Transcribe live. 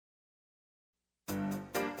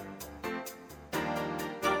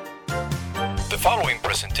following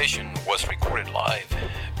presentation was recorded live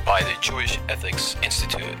by the Jewish Ethics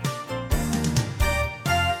Institute.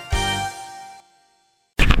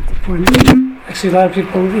 Actually, a lot of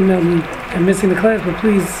people email me, I'm missing the class, but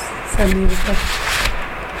please send me the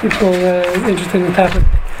stuff. People interested in the topic.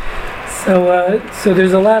 So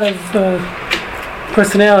there's a lot of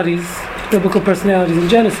personalities, biblical personalities in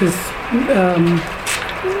Genesis.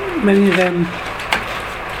 Many of them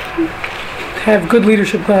have good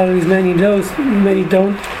leadership qualities, many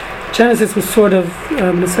don't. Genesis was sort of,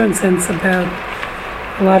 in a certain sense, about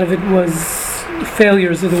a lot of it was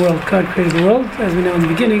failures of the world. God created the world, as we know in the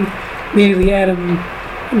beginning. Immediately Adam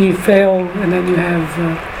and Eve fail, and then you have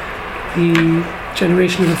the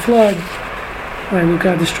generation of the flood, where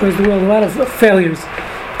God destroys the world. A lot of failures.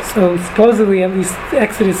 So supposedly, at least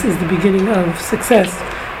Exodus is the beginning of success.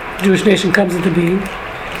 The Jewish nation comes into being,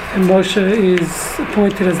 and Moshe is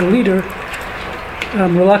appointed as a leader,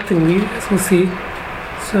 reluctantly, as we'll see.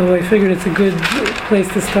 So I figured it's a good place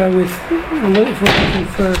to start with if we're looking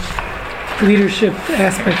for leadership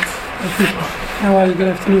aspects of people. How are you? Good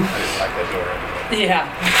afternoon. Yeah.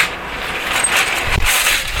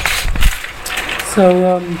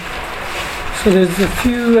 So there's a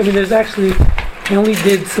few, there's actually, I only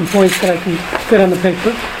did some points that I can fit on the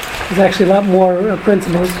paper. There's actually a lot more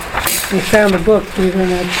principles. I found a book, believe it or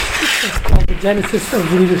not, it's called The Genesis of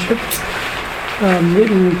Leadership,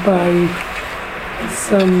 written by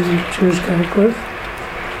some Jewish guy, of course.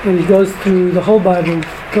 And he goes through the whole Bible,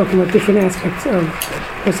 talking about different aspects of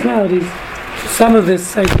personalities. Some of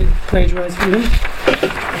this I did plagiarize from him,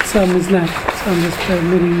 but some is not. So I'm just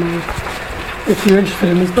admitting if you're interested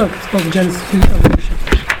in this book, it's called The Genesis of Leadership.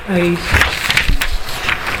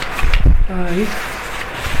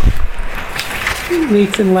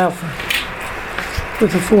 Nathan Laufer,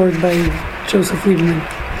 with a foreword by Joseph Lieberman.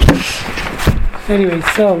 Anyway,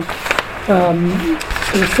 so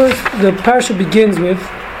the parsha begins with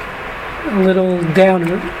a little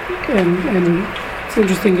downer, and what's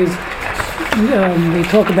interesting is they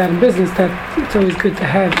talk about in business that it's always good to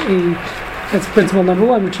have that's principle number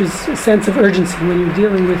one, which is a sense of urgency when you're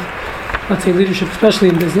dealing with, let's say, leadership, especially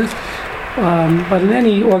in business, but in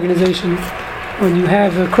any organization, when you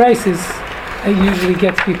have a crisis, it usually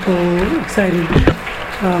gets people excited,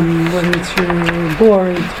 whether it's your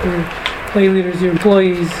board, your play leaders, your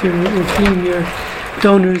employees, your team, your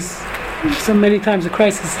donors. So many times a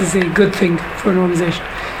crisis is a good thing for an organization.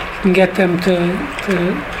 You can get them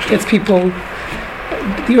gets people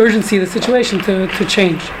the urgency of the situation to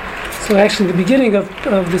change. So actually the beginning of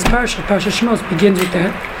this parsha Shemos, begins with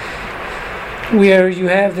that, where you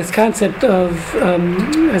have this concept of,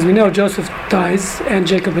 as we know, Joseph dies and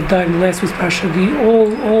Jacob had died in the last week's parsha.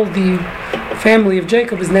 All the family of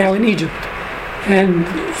Jacob is now in Egypt. And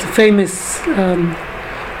it's a famous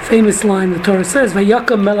line the Torah says,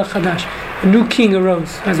 Vayakam melech chadash, a new king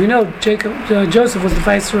arose. As we know, Joseph was the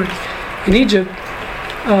viceroy in Egypt,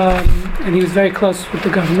 and he was very close with the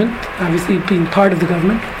government, obviously being part of the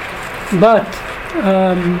government. But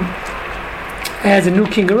as a new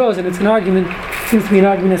king arose, and it's an argument, seems to be an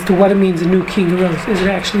argument as to what it means a new king arose. Is it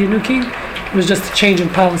actually a new king? It was just a change in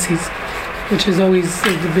policies, which is always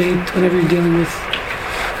a debate whenever you're dealing with,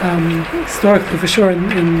 historically for sure,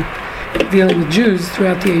 in dealing with Jews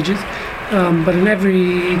throughout the ages. But in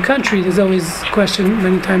every country, there's always a question.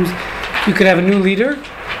 Many times you could have a new leader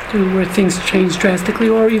where things change drastically,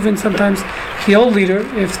 or even sometimes the old leader,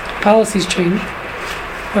 if policies change,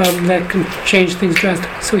 that can change things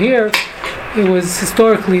drastically. So here, it was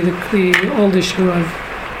historically the old issue of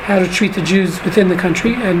how to treat the Jews within the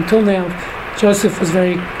country, and until now, Joseph was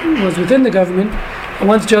within the government, and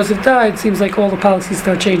once Joseph died, it seems like all the policies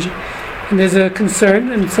start changing. And there's a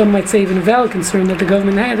concern, and some might say even a valid concern, that the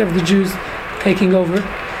government had of the Jews taking over,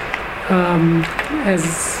 as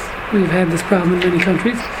we've had this problem in many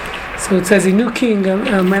countries. So it says a new king, I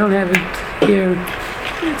don't have it here,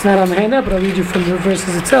 it's not on the handout, but I'll read you from the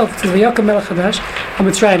verses itself. It says, Vayakam melech chadash,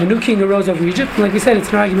 HaMitzrayim, a new king arose over Egypt. And like we said, it's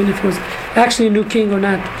an argument if it was actually a new king or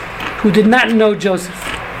not, who did not know Joseph.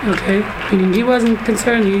 Okay? Meaning he wasn't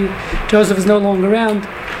concerned, Joseph is no longer around.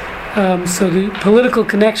 So the political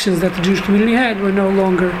connections that the Jewish community had were no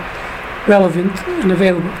longer relevant and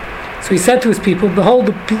available. So he said to his people, behold,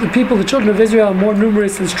 the people, the children of Israel, are more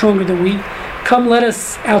numerous and stronger than we. Come, let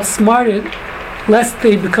us outsmart it, lest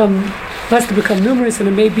they become numerous, and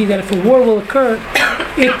it may be that if a war will occur,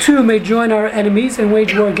 it too may join our enemies and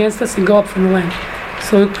wage war against us and go up from the land.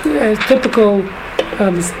 So a typical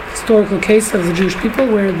historical case of the Jewish people,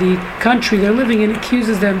 where the country they're living in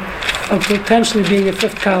accuses them of potentially being a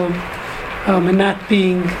fifth column, and not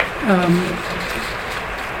being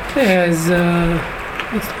as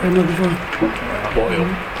What's the word I'm looking for?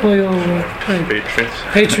 Loyal. Right.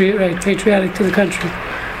 Patriots. Patriotic to the country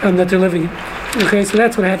that they're living in. Okay, so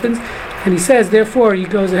that's what happens. And he says, therefore, he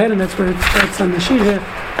goes ahead, and that's where it starts on the sheet here.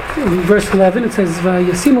 In verse 11, it says,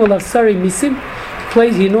 Yasimu olav sari misim.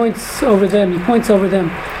 He anoints over them, he points over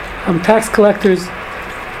them, tax collectors.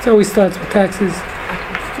 It always starts with taxes.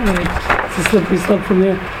 It's a slippery slope from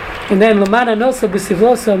there. And then Lamana Nosa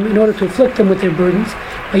B'Sivlosam, in order to afflict them with their burdens.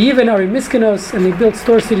 Even Ari Miskinos, and they built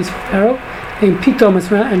store cities for Pharaoh, named Pitom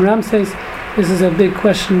and Ramses. This is a big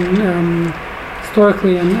question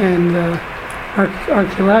historically and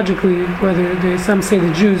archaeologically, whether some say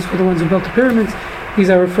the Jews were the ones who built the pyramids. These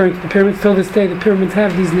are referring to the pyramids. Till this day, the pyramids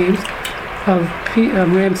have these names of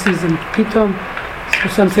Ramses and Pitom. So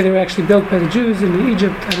some say they were actually built by the Jews in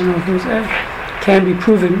Egypt. I don't know if it was, can be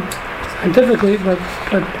proven scientifically, but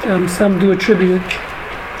some do attribute it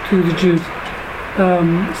to the Jews.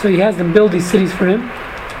 So he has them build these cities for him.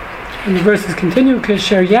 And the verses continue,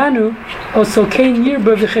 Yanu, also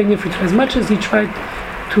as much as he tried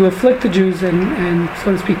to afflict the Jews and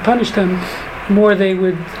so to speak punish them, more they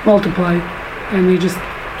would multiply, and they just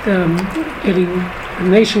the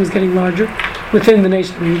nation was getting larger within the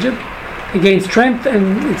nation of Egypt. They gained strength,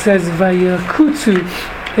 and it says Vayakutsu,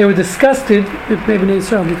 they were disgusted with Bnei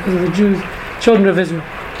Israel because of the Jews, children of Israel.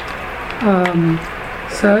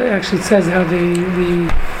 So actually it says how they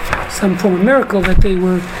some form of miracle that they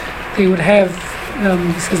would have.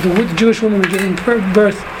 It says the Jewish women were giving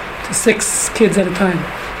birth to 6 kids at a time.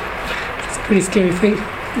 It's a pretty scary thing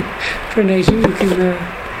for a nation. You can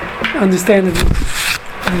understand it.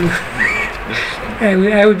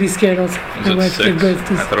 I would be scared also. Was it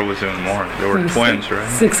 6? I thought it was even more. They were twins, right?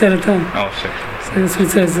 6 at a time. Oh, 6. So that's what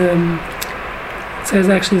it says. It says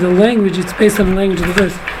actually the language. It's based on the language of the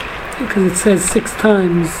verse because it says 6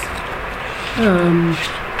 times.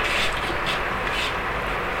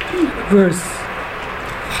 Verse.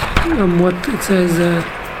 What it says.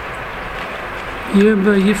 I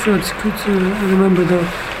remember the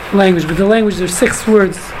language, but the language there's 6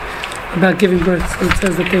 words about giving birth. So it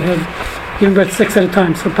says that they had given birth 6 at a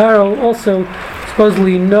time. So Pharaoh also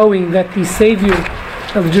supposedly knowing that the savior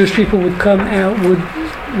of the Jewish people would come out, would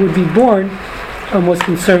be born, was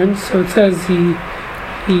concerned. So it says he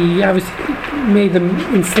obviously made them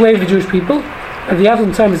enslave the Jewish people. At the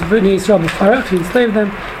Avlam time is Bnei Yisrael b'Farach, he enslaved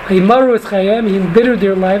them. He embittered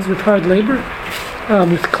their lives with hard labor,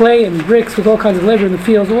 with clay and bricks, with all kinds of labor in the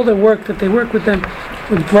fields. All their work that they work with them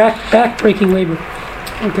was back-breaking labor.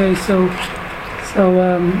 Okay, so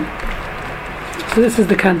this is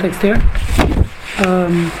the context here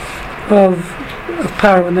of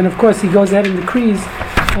Pharaoh, and then of course he goes ahead and decrees,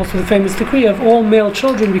 also the famous decree of all male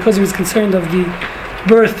children, because he was concerned of the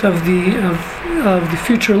birth of the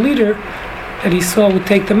future leader that he saw would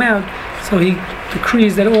take them out. So he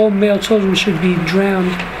decrees that all male children should be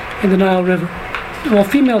drowned in the Nile River. All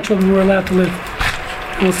female children were allowed to live.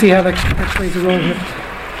 And we'll see how that plays a role here.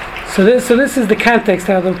 So this is the context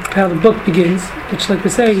how the book begins, which, like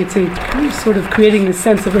we're saying, it's a sort of creating a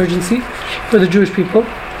sense of urgency for the Jewish people.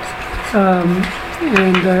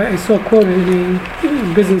 And I saw quoted in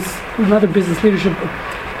another business leadership book.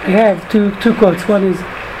 I have two quotes. One is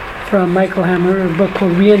from Michael Hammer, a book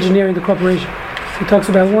called Re-Engineering the Corporation. So he talks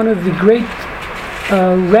about one of the great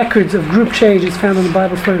records of group change is found in the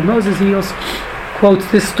Bible story of Moses. He also quotes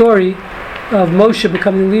this story of Moshe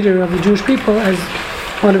becoming the leader of the Jewish people as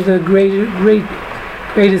one of the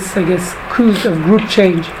greatest, I guess, coups of group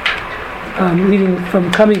change, leading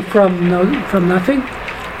coming from nothing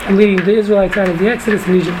and leading the Israelites out of the Exodus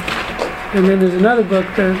in Egypt. And then there's another book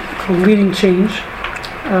called Leading Change,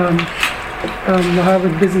 from the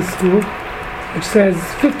Harvard Business School, which says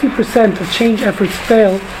 50% of change efforts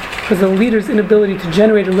fail because of the leader's inability to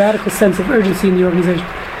generate a radical sense of urgency in the organization.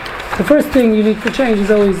 The first thing you need for change is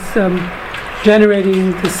always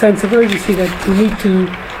generating the sense of urgency that you need to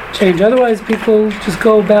change. Otherwise, people just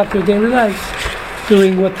go about their daily lives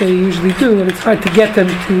doing what they usually do, and it's hard to get them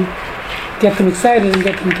excited and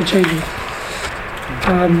get them to change it.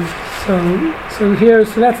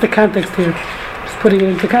 So that's the context here. Just putting it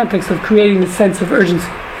into context of creating a sense of urgency.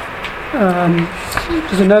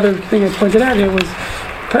 There's another thing I pointed out here was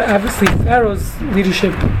obviously Pharaoh's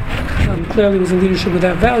leadership clearly was a leadership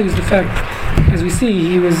without values. The fact, as we see,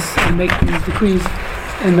 he was making these decrees,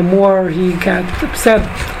 and the more he got upset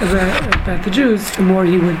about the Jews, the more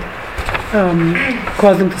he would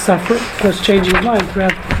cause them to suffer. Of course, changing his mind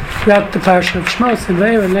throughout the parasha of Shmos and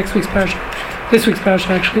Vayera, and this week's parasha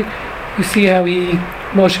actually, you see how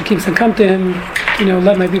Moshe keeps on come to him,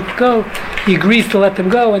 let my people go. He agrees to let them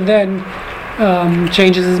go, and then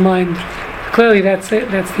changes his mind clearly that's it.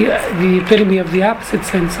 That's the epitome of the opposite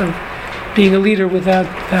sense of being a leader without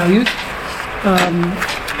values,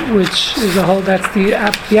 which is that's the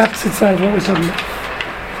opposite side of what we're talking about.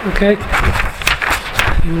 Okay?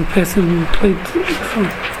 You will pass him plate.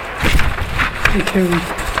 Take care of it.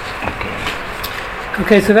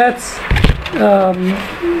 Okay, so that's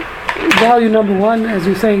value number one, as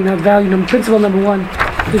we're saying now. Principle number one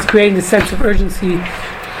is creating the sense of urgency,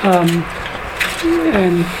 and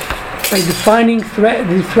by defining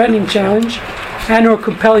the threatening challenge and/or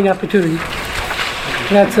compelling opportunity.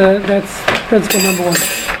 That's principle number one.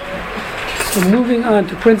 So moving on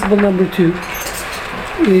to principle number two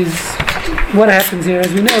is what happens here.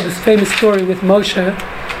 As we know, this famous story with Moshe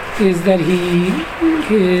is that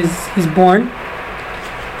he's born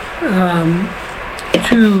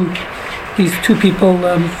to these two people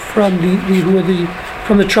from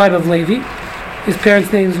the tribe of Levi. His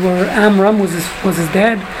parents' names were Amram was his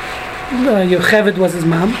dad, Yocheved was his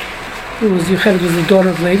mom. Yocheved was the daughter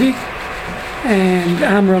of Levi, and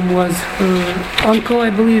Amram was her uncle, I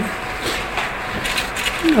believe.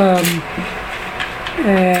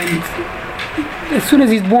 And as soon as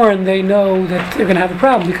he's born, they know that they're going to have a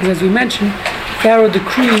problem, because, as we mentioned, Pharaoh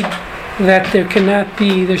decreed that there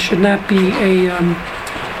should not be a.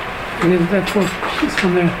 That fork is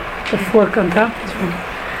from there. The fork on top is from.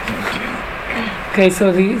 Okay,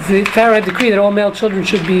 so the Pharaoh had decreed that all male children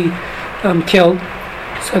should be killed.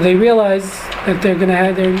 So they realize that they're gonna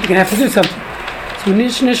have to do something. So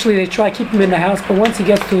initially they try to keep him in the house, but once he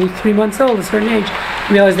gets to 3 months old, a certain age,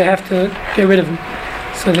 they realize they have to get rid of him.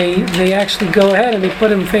 So they actually go ahead and they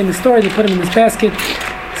put him, famous story, they put him in this basket,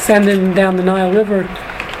 send him down the Nile River,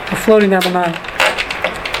 floating down the Nile.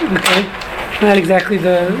 Okay, not exactly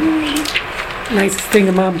the nicest thing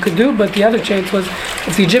a mom could do, but the other chance was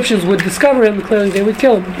if the Egyptians would discover him, clearly they would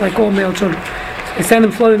kill him, like all male children. So they send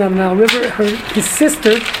him floating down the Nile River. His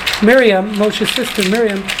sister, Miriam, Moshe's sister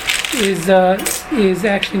Miriam, is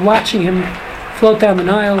actually watching him float down the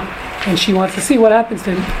Nile, and she wants to see what happens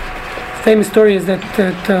to him. The famous story is that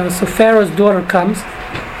so Pharaoh's daughter comes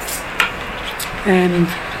and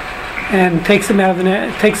takes him out of the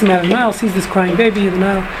Nile, sees this crying baby in the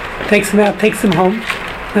Nile, takes him out, takes him home.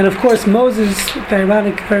 And of course Moses,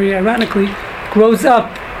 very ironically, grows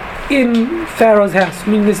up in Pharaoh's house. I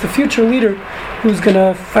mean, there's the future leader who's going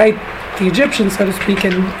to fight the Egyptians, so to speak,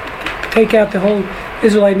 and take out the whole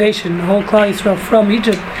Israelite nation. The whole Klal Yisrael from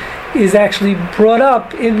Egypt is actually brought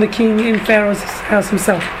up in Pharaoh's house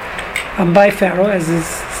himself, by Pharaoh as his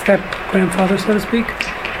step-grandfather, so to speak,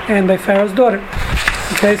 and by Pharaoh's daughter.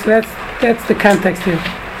 Okay, so that's the context here.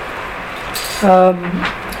 So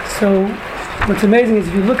what's amazing is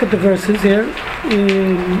if you look at the verses here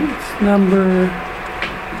in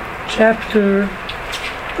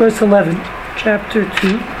verse 11, chapter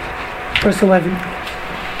 2, verse 11.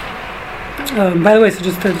 By the way, so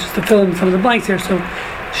just to fill in some of the blanks here, so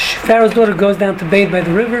Pharaoh's daughter goes down to bathe by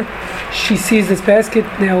the river. She sees this basket.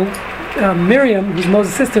 Now Miriam, who's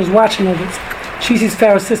Moses' sister, is watching all this. She sees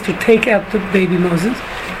Pharaoh's sister take out the baby Moses.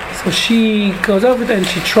 So she goes over there and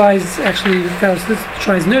she tries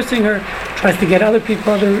nursing her, tries to get other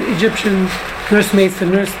Egyptian nursemaids to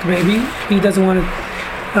nurse the baby. He doesn't want to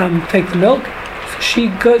take the milk. So she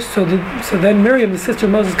goes. So then Miriam, the sister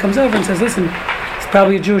of Moses, comes over and says, "Listen, it's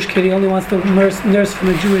probably a Jewish kid. He only wants to nurse from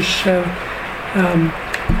a Jewish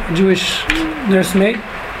nursemaid.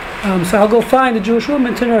 So I'll go find a Jewish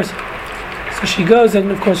woman to nurse." So she goes,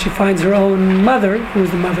 and of course she finds her own mother, who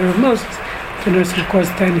is the mother of Moses, to nurse. Of course,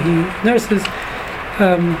 then he nurses,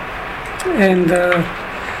 and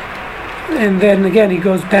then again he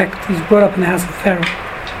goes back. He's brought up in the house of Pharaoh.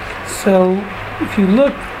 So if you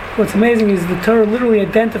look, what's amazing is the Torah literally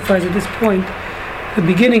identifies at this point the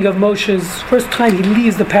beginning of Moshe's first time he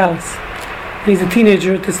leaves the palace. And he's a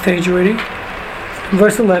teenager at this stage already.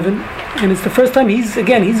 Verse 11, and it's the first time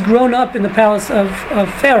he's grown up in the palace of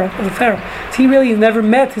Pharaoh. So he really has never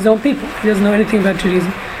met his own people. He doesn't know anything about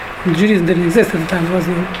Judaism. And Judaism didn't exist at the time. It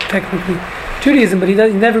wasn't technically Judaism, but he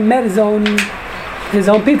never met his own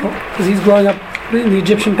people because he's growing up in the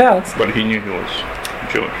Egyptian palace. But he knew he was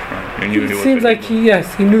Jewish, right? He knew he was. Seems like he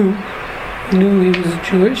knew he was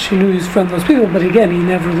Jewish. He knew he was from those people, but again, he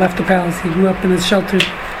never left the palace. He grew up in a sheltered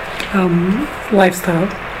lifestyle.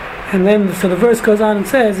 And then, so the verse goes on and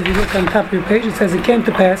says, if you look on top of your page, it says, "It came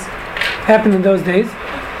to pass, happened in those days,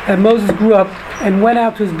 that Moses grew up and went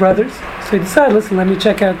out to his brothers." So he decided, listen, let me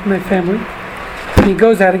check out my family. And he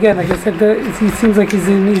goes out again, like I said, he seems like he's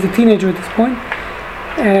a teenager at this point.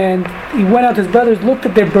 And he went out to his brothers, looked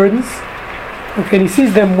at their burdens, okay, and he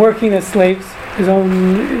sees them working as slaves, his own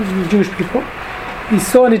Jewish people. He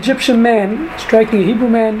saw an Egyptian man striking a Hebrew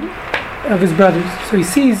man of his brothers. So he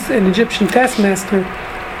sees an Egyptian taskmaster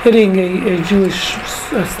hitting a Jewish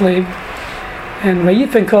slave, and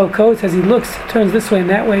Vayifen Kol Kol, as he looks, he turns this way and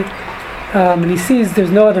that way, and he sees there's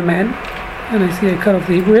no other man. And I see I cut off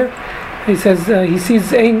the Hebrew here. And he says he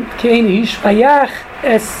sees Ein Ish Vayach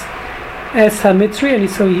Es HaMitzri, and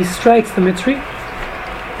so he strikes the Mitzri.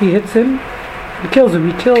 He hits him and kills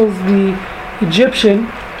him. He kills the Egyptian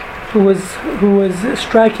who was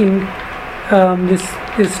striking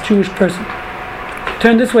this Jewish person.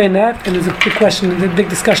 Turn this way and that, and there's a big question, a big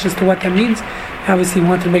discussion as to what that means. Obviously, he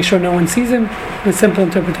wanted to make sure no one sees him. A simple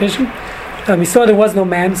interpretation. He saw there was no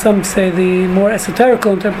man. Some say the more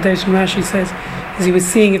esoterical interpretation, Rashi says, is he was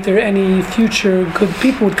seeing if there are any future good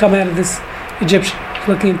people would come out of this Egyptian,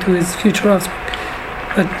 looking into his future offspring.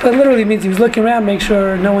 But literally means he was looking around, make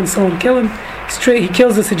sure no one saw him kill him. He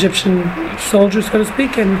kills this Egyptian soldier, so to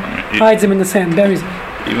speak, and hides him in the sand, buries him.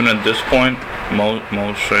 Even at this point,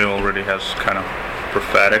 Moshe already has kind of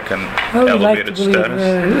prophetic and elevated status.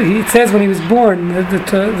 It says when he was born,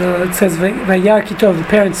 it says Vayak Kitov, the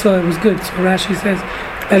parents saw it was good. So Rashi says,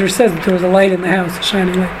 Medrash says that there was a light in the house, a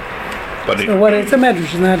shining light. But so it's a Medrash,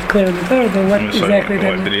 it's not clear in the Torah, but what exactly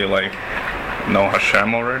that means. Did he know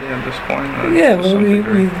Hashem already at this point? Yeah, well,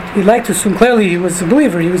 we'd like to assume clearly he was a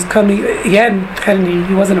believer. He was coming.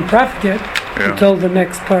 He wasn't a prophet yet. Yeah. Until the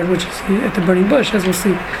next part, which is at the burning bush, as we'll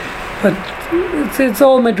see. But it's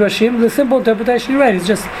all Midrashim. The simple interpretation, you're right.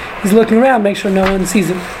 He's looking around, make sure no one sees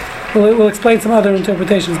him. We'll explain some other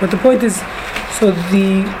interpretations. But the point is, so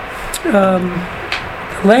the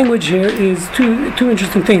language here is two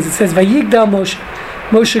interesting things. It says Vayigdal Moshe.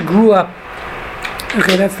 Moshe grew up.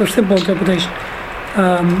 Okay, that's the simple interpretation.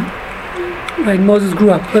 Like Moses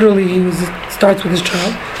grew up. Literally, starts with his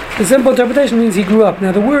child. The simple interpretation means he grew up.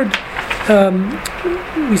 Now, the word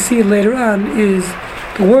we see it later on is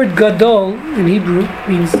the word gadol in Hebrew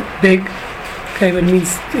means big. Okay, but it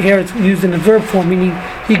means here it's used in a verb form, meaning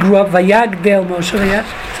he grew up. Vayagdel Moshe.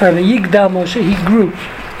 Vayigdal Moshe. He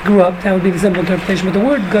grew up. That would be the simple interpretation. But the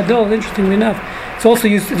word gadol, interestingly enough, it's also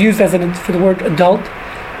used for the word adult.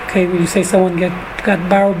 Okay, when you say someone got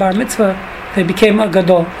bar mitzvah, they became a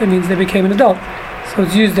gadol. That means they became an adult. So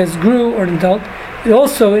it's used as grew or an adult. It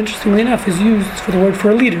also, interestingly enough, is used for the word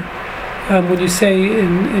for a leader. When you say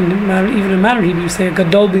even in modern Hebrew, you say a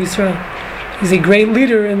gadol b'Yisrael. He's a great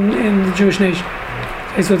leader in the Jewish nation.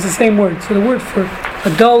 Okay, so it's the same word. So the word for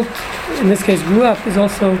adult, in this case, grew up,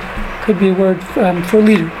 could be a word for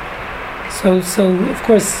leader. So of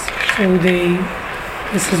course,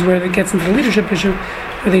 this is where it gets into the leadership issue.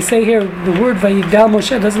 Where they say here, the word Vayigdal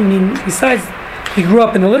Moshe doesn't mean, besides he grew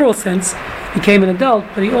up in the literal sense, became an adult,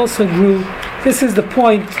 but he also grew. This is the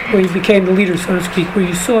point where he became the leader, so to speak, where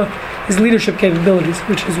you saw his leadership capabilities,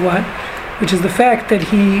 which is the fact that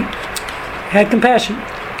he had compassion,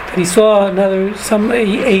 that he saw a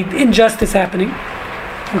injustice happening.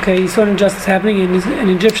 Okay, he saw an injustice happening, and an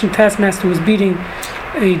Egyptian taskmaster was beating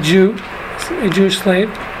a Jewish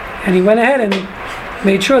slave, and he went ahead and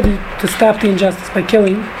made sure to stop the injustice by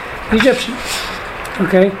killing the Egyptian.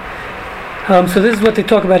 Okay, so this is what they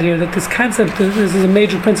talk about here, that this concept, this is a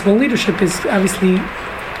major principle in leadership, is obviously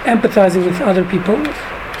empathizing with other people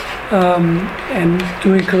and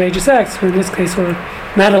doing courageous acts, or in this case, or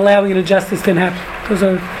not allowing an injustice to happen. Those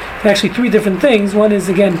are actually three different things. One is,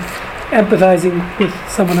 again, empathizing with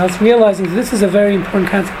someone else, realizing that this is a very important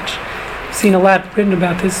concept. I've seen a lot written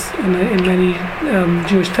about this in many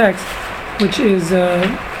Jewish texts, which is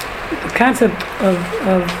the concept of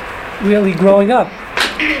really growing up.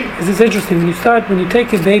 This is interesting. When you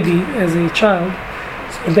take a baby as a child,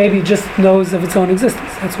 so a baby just knows of its own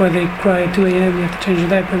existence. That's why they cry at 2 a.m. You have to change the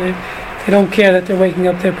diaper. They don't care that they're waking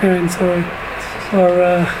up their parents or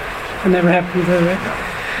it never happened with her, right?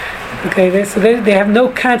 Okay, so they have no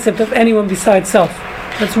concept of anyone besides self.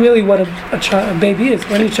 That's really what a baby is,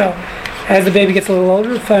 or any child. As the baby gets a little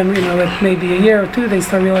older, at maybe a year or two, they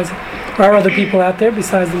start realizing there are other people out there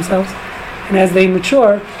besides themselves. And as they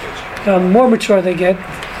mature, the more mature they get,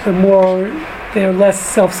 the more they are less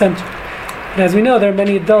self-centered. And as we know, there are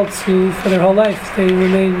many adults who, for their whole life, they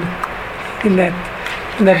remain in that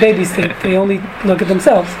baby state. They only look at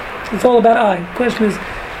themselves. It's all about I. The question is,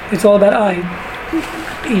 it's all about I.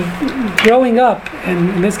 Growing up, and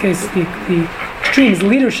in this case, the extremes,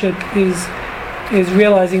 leadership is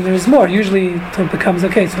realizing there is more. Usually, it becomes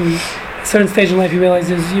okay. So, at a certain stage in life, you realize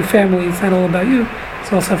there's your family. It's not all about you.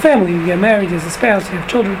 It's also a family. You get married, there's a spouse, you have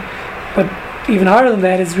children. But even harder than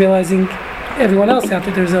that is realizing everyone else out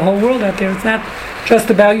there. There's a whole world out there. It's not just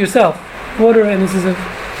about yourself. And this is a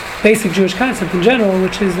basic Jewish concept in general,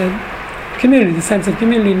 which is that community, the sense of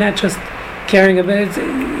community, not just caring about it.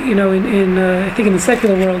 I think in the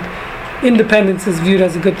secular world, independence is viewed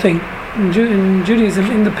as a good thing. In Judaism,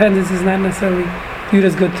 independence is not necessarily viewed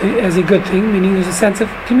as a good thing, meaning there's a sense of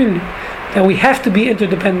community that we have to be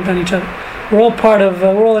interdependent on each other. We're all part of.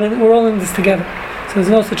 We're all in this together. So there's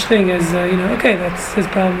no such thing as okay, that's his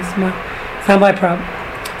problem. It's not my problem.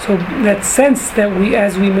 So that sense that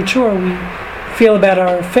as we mature, we feel about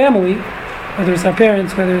our family, whether it's our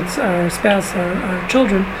parents, whether it's our spouse, our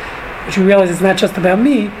children, which we realize it's not just about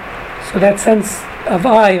me. So that sense of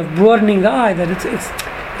broadening the I, that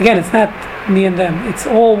it's not me and them. It's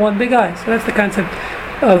all one big I. So that's the concept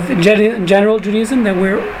of in general Judaism, that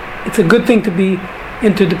it's a good thing to be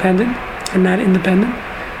interdependent and not independent.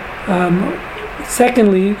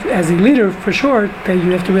 Secondly, as a leader, for sure, that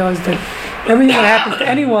you have to realize that everything that happens to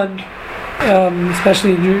anyone,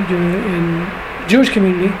 especially in Jewish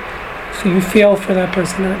community, so you feel for that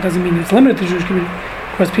person. That doesn't mean it's limited to Jewish community.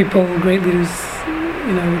 Of course, great leaders,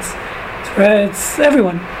 it's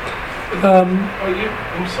everyone.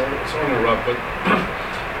 I'm sorry to interrupt, but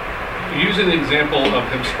using the example of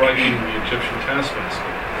him striking the Egyptian taskmaster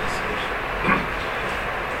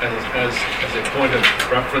as a point of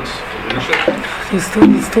reference to leadership. There's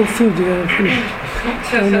still food. You gotta finish.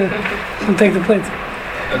 Don't take the plates.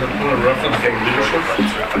 As a point of reference for leadership.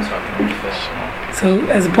 So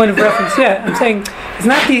as a point of reference, yeah, I'm saying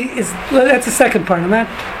that's the second part. I'm not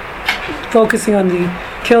focusing on the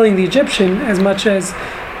killing the Egyptian as much as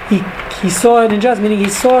he saw it in justice, meaning he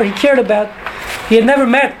cared about. He had never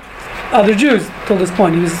met other Jews till this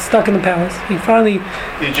point. He was stuck in the palace. He finally,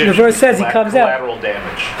 the verse says, he comes out. Collateral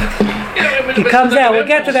damage. He comes out. We'll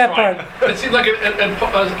get to that part. It seems like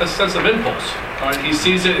a sense of impulse. He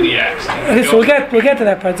sees it and he acts. Okay, so we'll get to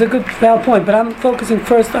that part. It's a good, valid point. But I'm focusing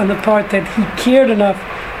first on the part that he cared enough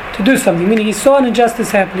to do something. Meaning he saw an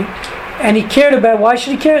injustice happening, and he cared about. Why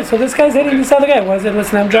should he care? So this guy's hitting this other guy. Why is it?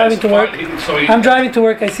 Listen, I'm driving to work. I'm driving to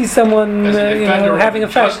work. I see someone, having a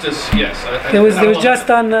fight. Yes. There was just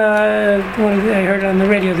on. I heard it on the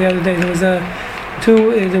radio the other day.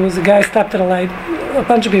 There was a guy stopped at a light. A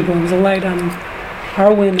bunch of people. There was a light on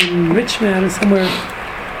Harwin and Richmond somewhere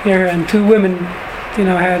here, and two women,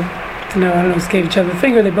 gave each other the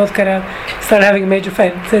finger. They both got out, started having a major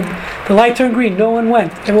fight. It said the light turned green. No one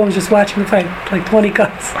went. Everyone was just watching the fight. Like 20 cars.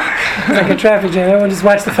 It was like a traffic jam. Everyone just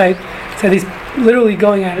watched the fight. So he's literally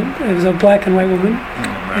going at it. It was a black and white woman,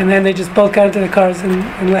 and then they just both got into the cars and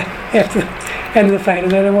left after the end of the fight.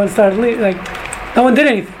 And then everyone started leaving. Like no one did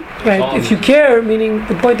anything. Right? If you care, meaning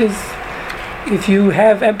the point is, if you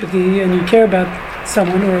have empathy and you care about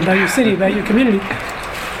someone or about your city, about your community,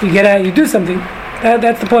 you get out, you do something.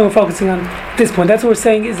 That's the point we're focusing on at this point. That's what we're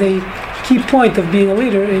saying is a key point of being a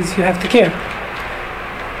leader is you have to care.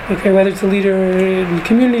 Okay, whether it's a leader in the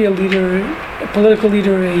community, a leader, a political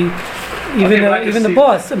leader, even the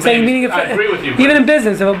boss. I'm saying, meaning I agree with you, even in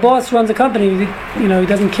business, if a boss runs a company, he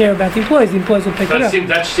doesn't care about the employees will pick it up.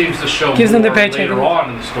 That seems to show Gives more them the paycheck later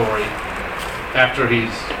on in the story, after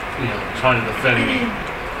he's trying to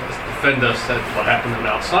defend us at what happened in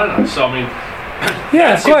Mount Sinai. So I mean.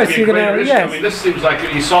 Yeah, of course you're gonna. Yes. I mean, this seems like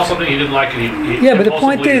he saw something he didn't like, and yeah, but the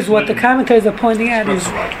point is, what the commentators are pointing at is,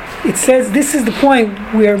 it says this is the point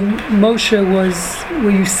where Moshe was,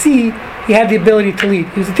 where you see he had the ability to lead.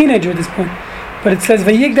 He was a teenager at this point, but it says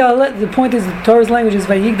Vayigdal. The point is, the Torah's language is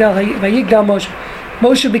Vayigdal Moshe.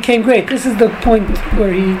 Moshe became great. This is the point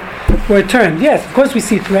where it turned. Yes, of course we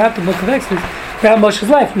see throughout the book of Exodus, throughout Moshe's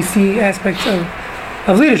life, we see aspects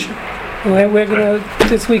of leadership. We're gonna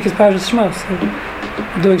this week is part of Shmos, so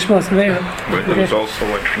we're doing Shmos and Ve'era. But he was also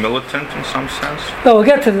like militant in some sense. No, we'll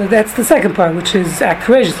get to that's the second part, which is act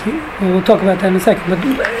courageously. We'll talk about that in a second. But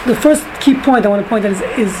the first key point I want to point out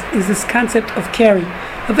is this concept of caring,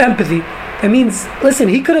 of empathy. That means, listen,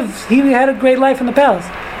 he had a great life in the palace.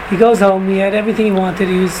 He goes home, he had everything he wanted.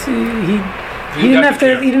 He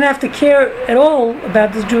didn't have to care at all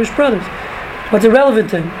about his Jewish brothers. What's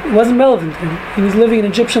irrelevant to him? It wasn't relevant to him. He was living an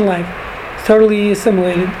Egyptian life. Totally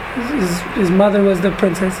assimilated. His mother was the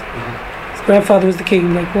princess. His grandfather was the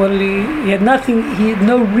king. Like, he had nothing. He had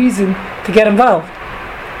no reason to get involved.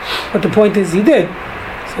 But the point is, he did.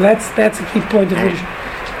 So that's a key point of leadership.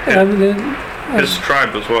 His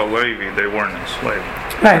tribe as well, Levi, they weren't enslaved.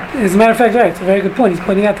 Right. As a matter of fact, right. It's a very good point. He's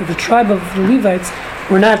pointing out that the tribe of the Levites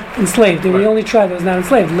were not enslaved. They were the only tribe that was not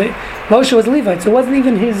enslaved. Moshe was a Levite, so it wasn't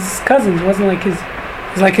even his cousins. It wasn't like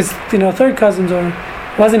his third cousins, or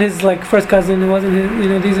it wasn't his first cousin. It wasn't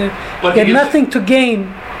his, these are. But he had nothing to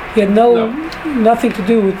gain. He had nothing to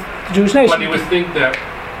do with the Jewish nation. But he would think that.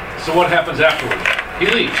 So what happens afterwards? He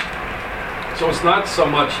leaves. So it's not so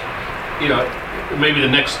much, maybe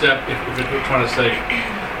the next step. If we're trying to say,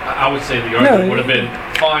 I would say the argument would have been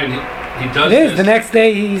fine. he does It is. this. The next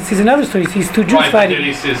day he sees another story. He sees two Jews Right, but fighting. then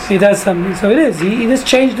he says, He does something. So it is. He just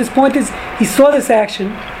changed. This point is he saw this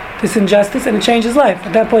action, this injustice, and it changed his life.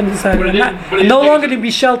 At that point, he decided But it I'm, didn't- not, but it I'm no didn't- longer to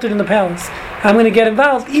be sheltered in the palace. I'm going to get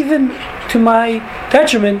involved, even to my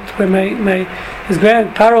detriment, where his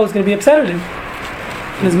Paro is going to be upset at him.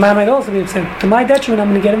 And his mom might also be upset. To my detriment, I'm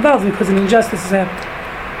going to get involved because an injustice has happened.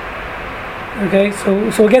 Okay, so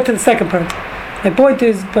we'll get to the second part. My point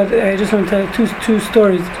is, but I just want to tell two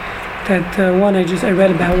stories. That one I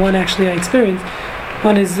read about, one actually I experienced.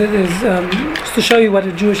 One is just to show you what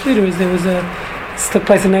a Jewish leader is. This took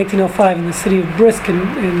place in 1905 in the city of Brisk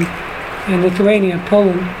in Lithuania,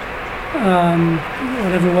 Poland.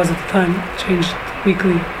 Whatever it was at the time, changed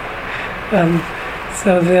weekly.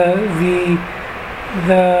 So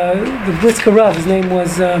the Brisker Rav, his name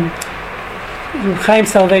was Chaim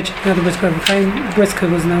Salvation, not the Brisker Rav. Chaim Brisker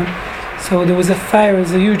was known. So there was a fire. There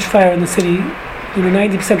was a huge fire in the city.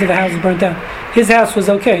 90% of the houses burnt down. His house was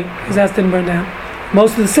okay. His house didn't burn down.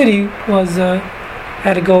 Most of the city was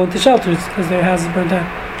had to go into shelters because their houses burned down.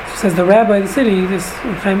 So says the rabbi of the city, this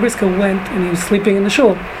Chaim Brisker, went and he was sleeping in the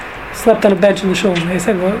shul. Slept on a bench in the shul. They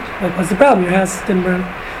said, "Well, what's the problem? Your house didn't burn."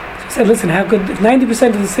 So he said, "Listen, how could if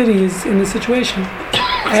 90% of the city is in this situation?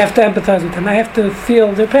 I have to empathize with them. I have to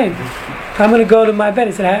feel their pain. I'm going to go to my bed."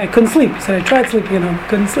 He said, "I couldn't sleep." He said, "I tried sleeping at home,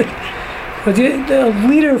 couldn't sleep." But the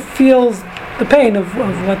leader feels the pain of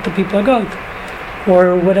what the people are going through,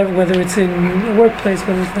 or whatever, whether it's in a workplace,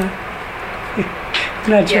 whether it's not.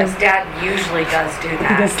 Not sure. Yes, Dad usually does do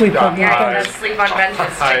that. He does sleep on Yeah, he bench. does sleep on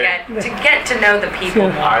benches to get to know the people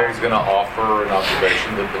Yeah. more. I was going to offer an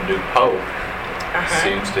observation that the new pope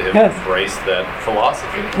seems to have Yes. embraced that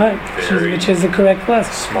philosophy. Right, Very which is the correct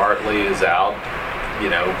philosophy. smartly is out,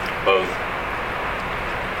 both,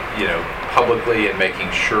 publicly and making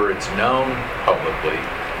sure it's known publicly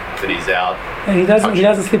that he's out. And he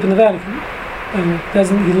doesn't sleep in the Vatican. He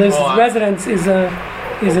lives. Well, his residence is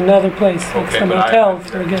another place, like Okay, some but hotel.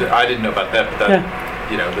 for again. I didn't know about that, but that,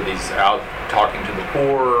 that he's out talking to the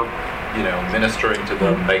poor, ministering to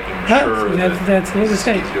them, making Right, sure so that that's a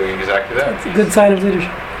mistake. he's doing exactly that. It's a good sign of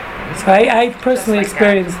leadership. So I personally Just like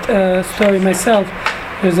that. experienced a story myself.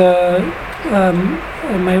 There's when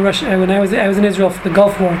I was in Israel for the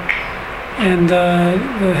Gulf War, and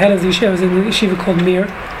the head of the yeshiva, I was in the yeshiva called Mir,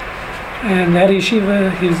 and the head of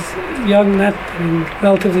yeshiva, he was young,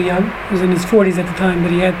 relatively young. He was in his 40s at the time,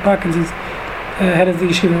 but he had Parkinson's. Head of the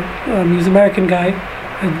yeshiva. He was an American guy.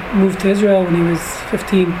 Had moved to Israel when he was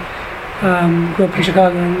 15. Grew up in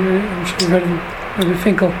Chicago. I'm sure you've heard of him. Rabbi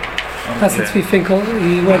Finkel. Hassan Tzvi Finkel.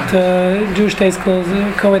 He went to Jewish day schools,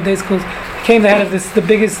 co-ed day schools. Became the head of the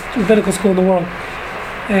biggest rabbinical school in the world.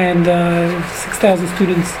 And 6,000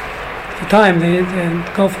 students at the time. And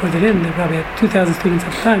Gulf War, they didn't. They probably had 2,000 students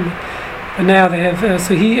at the time. But now they have.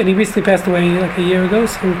 He recently passed away like a year ago.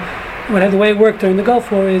 So the way it worked during the Gulf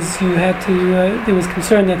War is you had to. There was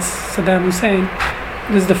concern that Saddam Hussein.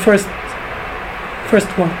 This is the first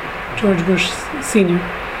war. George Bush Senior.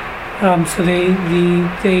 So he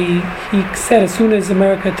said as soon as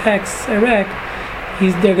America attacks Iraq,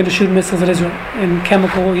 they're going to shoot missiles at Israel and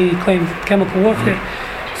he claimed chemical warfare.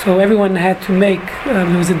 So everyone had to make.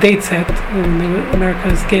 There was a date set. America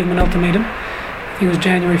gave him an ultimatum. I think it was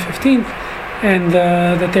January 15th, and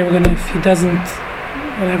that they were going to, if he doesn't,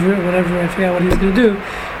 whatever, I forgot what he was going to do.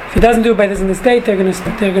 If he doesn't do it by this date, they're going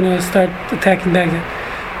to start attacking Baghdad.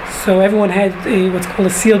 So everyone had what's called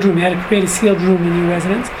a sealed room. You had to create a sealed room in your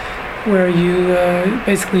residence, where you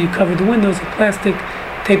basically covered the windows with plastic,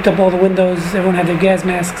 taped up all the windows. Everyone had their gas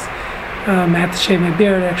masks. I had to shave my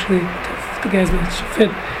beard actually. The gas mask should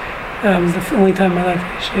fit. It was the only time in my life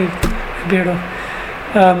I shaved my beard off.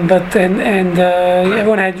 Everyone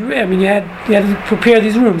had. You had to prepare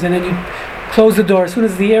these rooms, and then you close the door as soon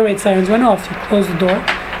as the air raid sirens went off. You close the door,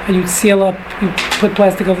 and you'd seal up. You put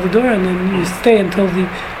plastic over the door, and then you stay until you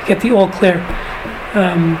get the all clear.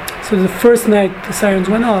 So the first night the sirens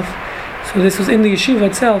went off. So this was in the yeshiva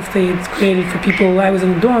itself. They had created for people. I was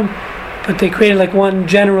in the dorm, but they created like one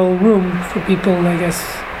general room for people. I guess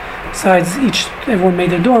besides everyone made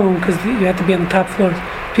their dorm room because you had to be on the top floors.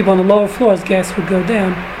 People on the lower floors, gas would go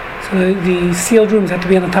down. So the sealed rooms had to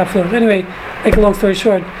be on the top floors. Anyway, make a long story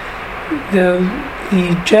short,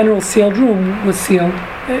 the general sealed room was sealed.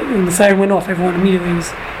 When the siren went off, everyone immediately was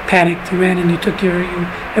panicked. You ran and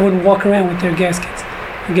everyone would walk around with their gas kits,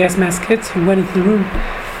 their gas mask kits. You went into the room,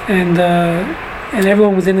 and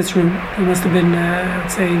everyone was in this room. There must have been, I would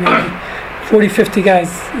say, maybe 40, 50 guys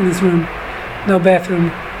in this room. No bathroom.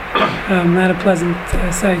 Not a pleasant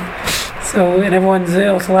sight. So, and everyone's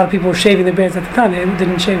also, a lot of people were shaving their beards at the time. They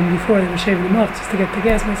didn't shave them before, they were shaving them off just to get the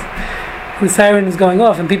gas mask. The siren is going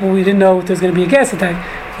off, and we didn't know if there's going to be a gas attack.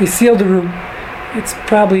 We sealed the room. It's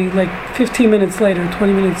probably like 15 minutes later,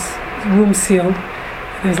 20 minutes, room sealed.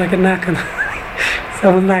 And there's like a knock on,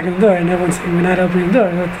 someone's knocking the door, and everyone's saying, we're not opening the door.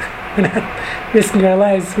 We're not risking our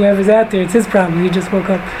lives. Whoever's out there, it's his problem. He just woke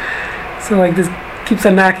up. So like this keeps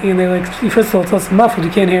on knocking, and they're like, first of all, it's also muffled.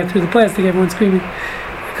 You can't hear it through the plastic. Everyone's screaming.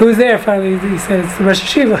 Like, who's there? Finally, he said, it's the Rosh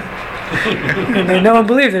Hashiva. And then no one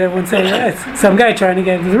believed it. Everyone's saying, it's some guy trying to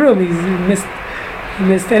get into the room. He missed.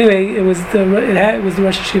 Anyway, it was the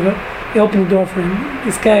Rosh Hashiva. He opened the door for him.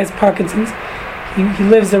 This guy has Parkinson's. He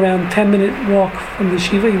lives around 10-minute walk from the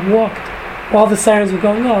yeshiva. He walked while the sirens were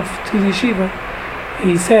going off to the yeshiva. And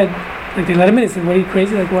he said, like they let him in. He said, "What are you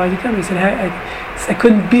crazy? Like why are you coming?" He said, I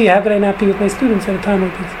couldn't be. How could I not be with my students at a time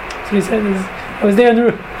like this?" So he said, "I was there in the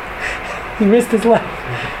room." He risked his life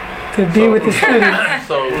to be with his students.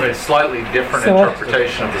 So a slightly different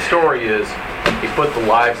interpretation of the story is he put the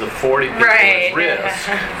lives of 40 people at risk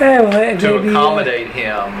to accommodate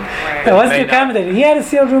him. It wasn't to accommodate him. He had a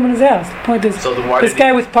sealed room in his house. The point is, this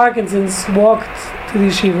guy with Parkinson's walked to the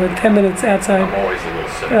yeshiva 10 minutes outside. I'm always a little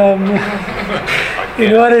sick.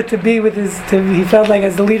 In order to be with he felt like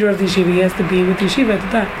as the leader of the yeshiva, he has to be with the yeshiva at the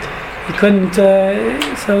time. He couldn't,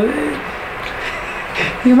 so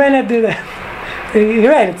you might not do that.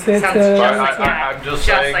 You're right. I'm just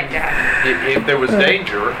saying, like that. If there was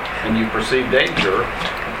danger and you perceived danger,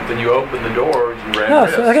 then you opened the door. You ran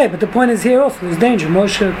risk. Okay, but the point is here also there's danger.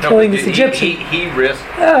 Moshe killing this Egyptian. He risked.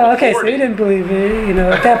 Oh, okay. So he didn't believe it.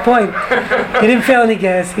 At that point, he didn't feel any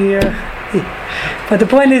gas. But the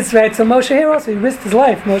point is, right? So Moshe here also he risked his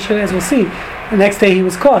life. Moshe, as we'll see, the next day he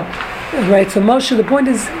was caught. Right. So Moshe, the point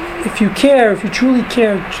is, if you truly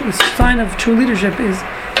care, the sign of true leadership is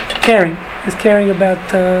caring. Is caring about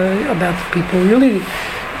the people you're leading,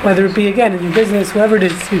 whether it be again in your business, whoever it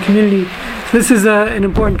is, your community. So this is an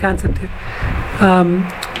important concept here.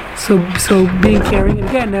 So being caring. And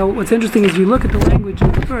again, now what's interesting is you look at the language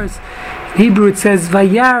in the verse. In Hebrew it says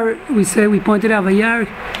Vayar. We pointed out Vayar.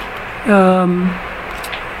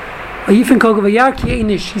 Vayifin kol Vayar ki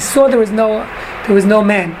einish. He saw there was no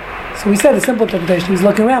man. So we said the simple interpretation. He was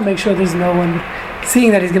looking around, make sure there's no one seeing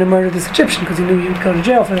that he's going to murder this Egyptian because he knew he would go to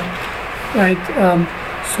jail for that. Right.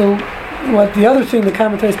 So what the other thing the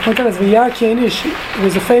commentators point out is Vayar ki einish. It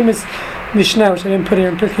was a famous Mishnah, which I didn't put here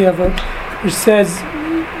in Pirkei Avot, which says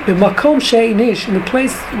the makom she'inish, in the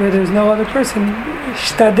place where there's no other person,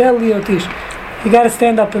 shtadel liot ish. You got to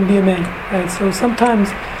stand up and be a man. Right. So sometimes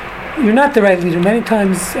you're not the right leader. Many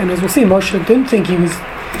times, and as we'll see, Moshe didn't think he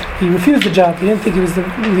refused the job. He didn't think he was the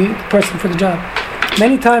person for the job.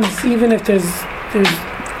 Many times, even if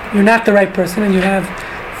you're not the right person and you have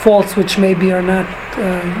faults which maybe are not,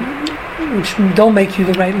 which don't make you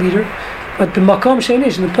the right leader, but the makom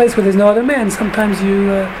she'inish, in the place where there's no other man, sometimes you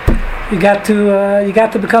got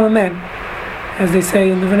to become a man, as they say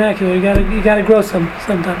in the vernacular. You got to grow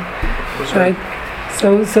sometime, right?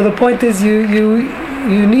 So the point is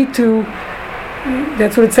you need to.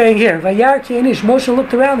 That's what it's saying here. Vayar ki einish. Moshe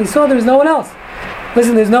looked around. He saw there's no one else.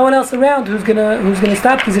 Listen, there's no one else around who's gonna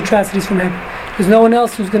stop these atrocities from happening. There's no one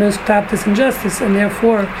else who's gonna stop this injustice, and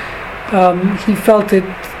therefore he felt it.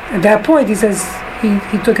 At that point, he says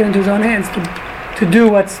he took it into his own hands to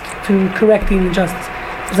correct the injustice.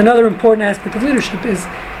 There's another important aspect of leadership is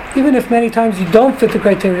even if many times you don't fit the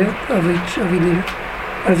criteria of each leader,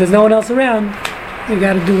 but if there's no one else around, you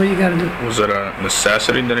got to do what you got to do. Was it a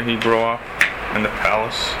necessity that he grew up in the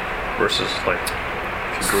palace versus like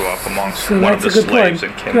if he grew up amongst one of the slaves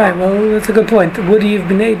and came Right. up? Well, that's a good point. Would he have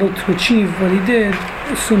been able to achieve what he did,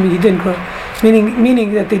 assuming he didn't grow up?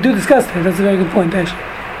 Meaning that they do discuss that. That's a very good point, actually.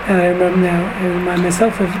 And I remember now, I remind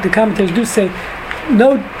myself of the commentators do say,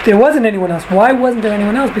 no, there wasn't anyone else. Why wasn't there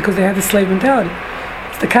anyone else? Because they had the slave mentality.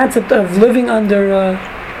 It's the concept of living under.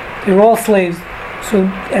 They were all slaves. So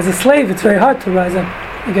as a slave, it's very hard to rise up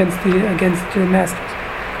against your masters.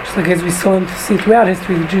 Just like as we see throughout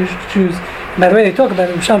history, the Jews. And by the way, they talk about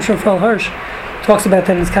it. Sham Shofar Hirsch talks about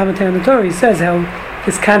that in his commentary on the Torah. He says how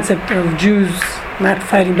this concept of Jews not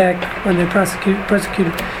fighting back when they're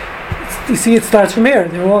persecuted. You see, it starts from here.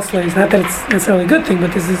 They're all slaves. Not that it's necessarily a good thing,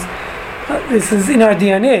 but this is in our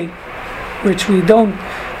DNA, which we don't.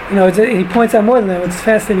 He points out more than that. What's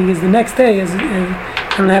fascinating is the next day, I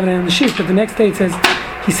don't have it on the sheet, but the next day it says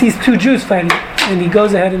he sees two Jews fighting, and he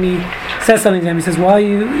goes ahead and he says something to them. He says, "Why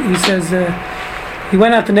you?" He says, "He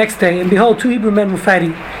went out the next day, and behold, two Hebrew men were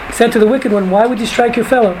fighting. He said to the wicked one, 'Why would you strike your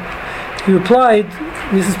fellow?' He replied,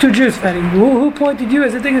 'This is two Jews fighting. Who appointed you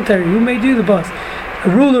as a dignitary? Who made you the boss? A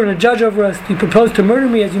ruler and a judge over us. Do you propose to murder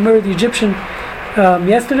me as you murdered the Egyptian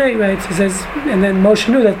yesterday?'" Right? So he says, and then Moshe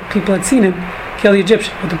knew that people had seen him kill the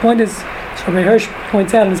Egyptian. But the point is, Rabbi Hirsch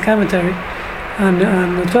points out in his commentary on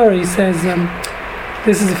the Torah, he says,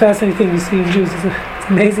 this is a fascinating thing you see in Jews. It's an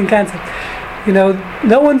amazing concept.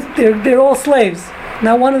 They're all slaves.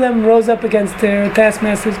 Not one of them rose up against their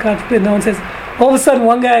taskmasters, God forbid. No one says, all of a sudden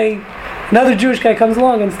one guy, another Jewish guy comes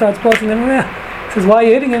along and starts bossing them around. Says, why are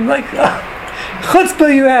you hitting him? Like,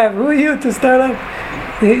 chutzpah you have. Who are you to start up?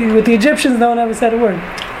 With the Egyptians, no one ever said a word.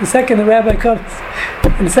 The second the rabbi comes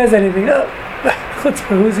and says anything,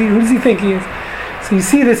 chutzpah, who does he think he is? So you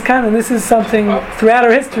see this and this is something throughout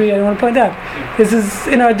our history I want to point out. This is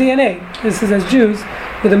in our DNA. This is as Jews,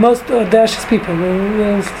 we're the most audacious people.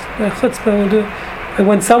 Chutzpah will do. But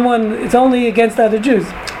when someone, it's only against other Jews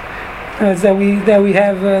that we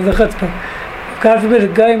have the chutzpah. God forbid, a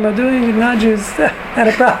guy are doing non-Jews, not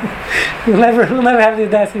a problem. We'll never have the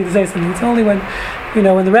audacity to say something. It's only when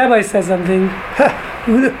the rabbi says something,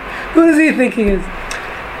 who does he think he is?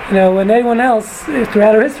 When anyone else,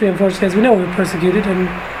 throughout our history, unfortunately, as we know, we were persecuted, and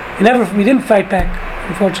we didn't fight back,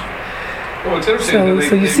 unfortunately. Well, it's interesting.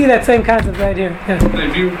 So you see that same concept right here. Yeah. They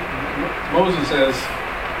view Moses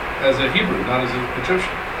as a Hebrew, not as an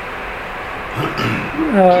Egyptian.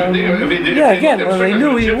 They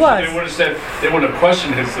knew he was. They wouldn't have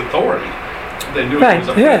questioned his authority. They knew right. He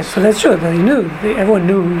was Yeah, so that's true. They knew. Everyone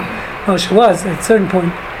knew who Moshe was at a certain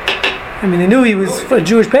point. I mean, they knew he was a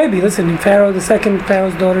Jewish baby. Listen, Pharaoh's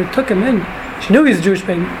daughter took him in. She knew he was a Jewish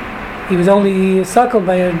baby. He was only suckled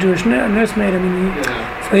by a Jewish nursemaid.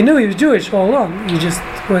 So they knew he was Jewish all along. He just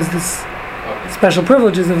was this special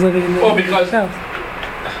privileges of living in the South.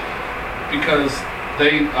 Because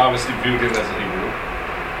they obviously viewed him as a Hebrew.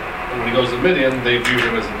 And when he goes to Midian, they viewed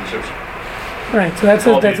him as an Egyptian. Right, so that's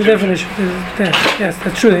a different issue. Yes,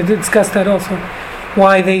 that's true. They did discuss that also.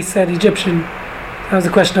 Why they said Egyptian. That was a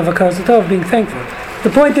question of Hakaras Tov, being thankful. The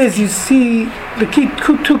point is, you see the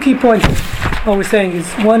two key points. What we're saying is,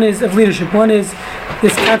 one is of leadership. One is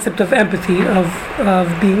this concept of empathy, of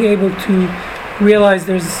being able to realize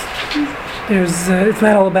there's it's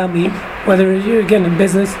not all about me. Whether you're again in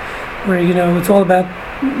business, where it's all about,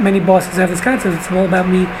 many bosses have this concept. It's all about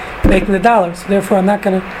me making the dollar. So therefore, I'm not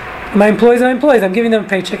gonna. My employees are employees. I'm giving them a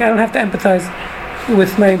paycheck. I don't have to empathize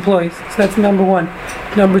with my employees. So that's number one.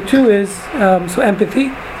 Number two is so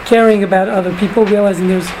empathy, caring about other people, realizing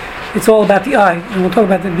it's all about the I, and we'll talk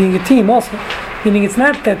about that being a team also. Meaning it's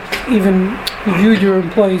not that even you view your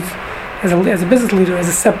employees as a business leader as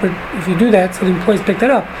a separate. If you do that, so the employees pick that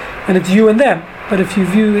up, and it's you and them. But if you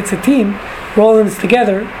view it's a team, we're all in this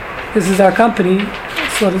together. This is our company,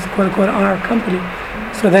 so it's quote unquote our company.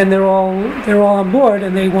 So then they're all on board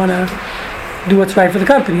and they want to do what's right for the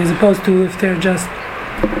company, as opposed to if they're just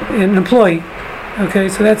an employee. Okay,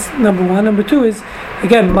 so that's number one. Number two is,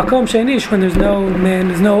 again, makom sheinish, when there's no man,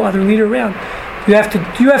 there's no other leader around, you have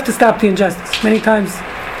to stop the injustice. Many times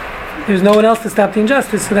there's no one else to stop the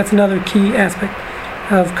injustice, so that's another key aspect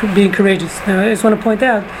of being courageous. Now, I just want to point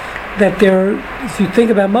out that if you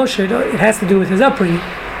think about Moshe, it has to do with his upbringing.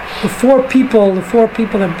 The four people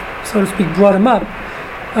that, so to speak, brought him up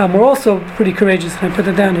were also pretty courageous, and I put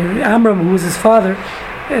that down here. Amram, who was his father,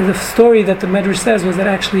 the story that the Medrash says was that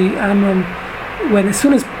actually Amram, as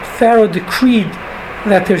soon as Pharaoh decreed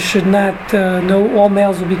that there should not, all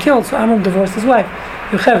males will be killed, so Amram divorced his wife,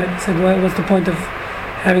 Yocheved. He said, well, what's the point of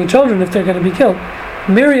having children if they're going to be killed?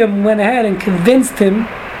 Miriam went ahead and convinced him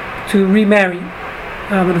to remarry.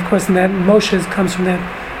 And of course, Moshe comes from that,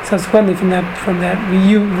 subsequently from that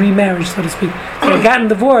remarriage, so to speak. So they gotten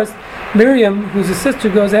divorced. Miriam, who's his sister,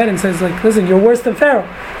 goes ahead and says, like, listen, you're worse than Pharaoh.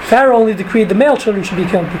 Pharaoh only decreed the male children should be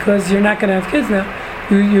killed because you're not going to have kids now.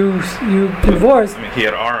 You divorced. I mean, he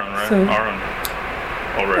had Aaron, right? So,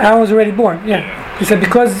 Aaron was already born. Yeah. He said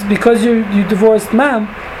because you divorced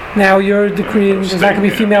mom, now you're decreeing there's not going to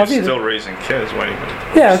be females either. Still raising kids. Why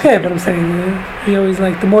yeah, okay, but I'm saying he always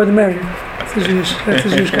the more the merrier. That's a Jewish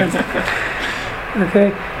concept.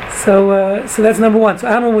 Okay. So that's number one. So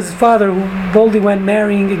Amram was his father, who boldly went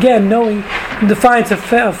marrying again, knowing in defiance of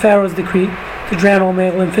Pharaoh's decree to drown all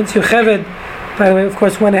male infants. Yocheved, by the way, of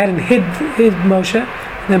course, went ahead and hid Moshe,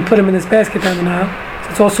 and then put him in this basket down the Nile. So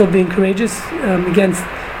it's also being courageous against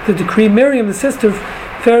the decree. Miriam, the sister,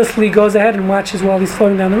 fearlessly goes ahead and watches while he's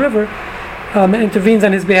floating down the river, and intervenes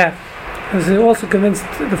on his behalf. Because he also convinced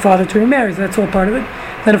the father to remarry. So that's all part of it.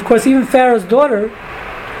 Then, of course, even Pharaoh's daughter,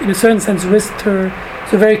 in a certain sense, risked her.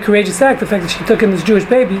 It's a very courageous act, the fact that she took in this Jewish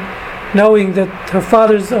baby, knowing that her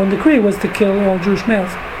father's own decree was to kill all Jewish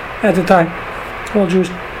males at the time, all Jewish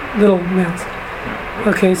little males.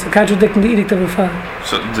 Okay, so contradicting the edict of her father.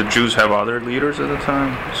 So the Jews have other leaders at the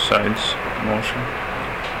time besides Moshe?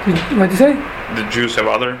 What did you say? the Jews have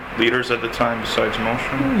other leaders at the time besides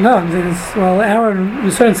Moshe? No, Aaron, in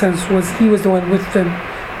a certain sense, he was the one with them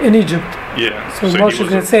in Egypt. Yeah. So Moshe is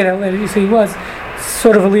going to say that later. So he was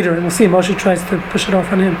sort of a leader, and we'll see. Moshe tries to push it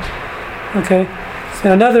off on him. Okay.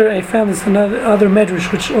 So I found this other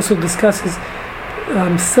medrash which also discusses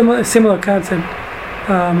similar concept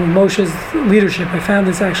of Moshe's leadership. I found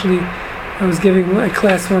this actually. I was giving a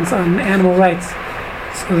class once on animal rights.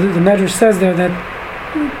 So the medrash says there that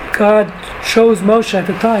God chose Moshe at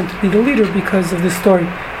the time to be the leader because of this story.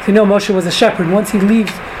 So you know, Moshe was a shepherd. Once he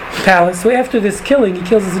leaves the palace, so after this killing, he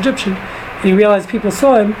kills this Egyptian, and he realized people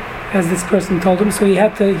saw him, as this person told him, so he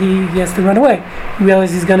has to run away. He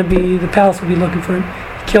realized the palace will be looking for him.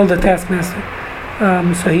 He killed the taskmaster.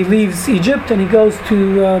 So he leaves Egypt and he goes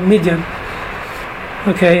to Midian.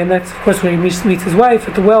 Okay, and that's of course where he meets his wife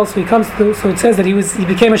at the well. So it says that he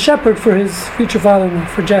became a shepherd for his future father-in-law,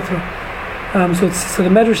 for Jethro. So the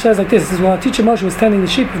Medrash says like this: while teacher Moshe was tending the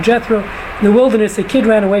sheep of Jethro in the wilderness, a kid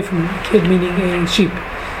ran away from him. A kid meaning a sheep,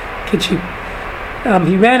 kid sheep.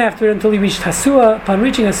 He ran after it until he reached Hasua. Upon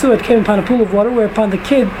reaching Hasua, it came upon a pool of water, whereupon the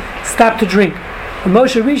kid stopped to drink. When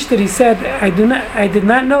Moshe reached it, he said, I did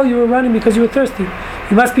not know you were running because you were thirsty.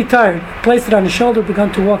 You must be tired. He placed it on his shoulder,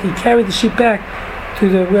 began to walk. He carried the sheep back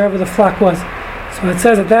to wherever the flock was. So it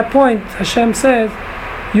says at that point, Hashem says,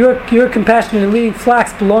 you're compassionate in leading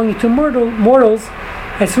flocks belonging to mortals.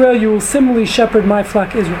 I swear you will similarly shepherd my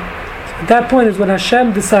flock Israel. So at that point is when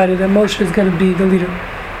Hashem decided that Moshe is going to be the leader,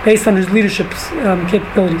 based on his leadership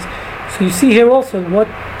capabilities. So you see here also what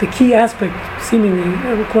the key aspect, seemingly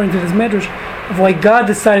according to this medrash, of why God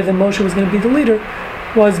decided that Moshe was going to be the leader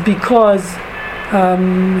was because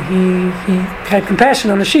he had compassion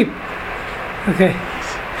on the sheep. Okay,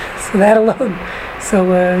 so that alone.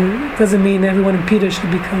 So it doesn't mean everyone in PETA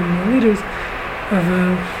should become leaders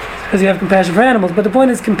because you have compassion for animals. But the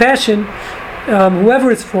point is compassion,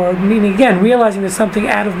 whoever it's for, meaning again, realizing there's something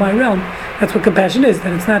out of my realm. That's what compassion is,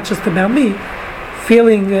 that it's not just about me.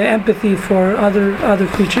 Feeling empathy for other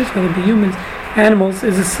creatures, whether it be humans, animals,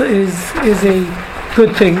 is a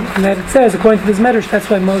good thing. And that it says, according to this medrash, that's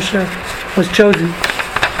why Moshe was chosen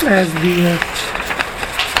as the...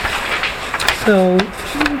 So,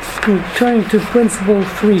 turning to principle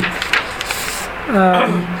 3.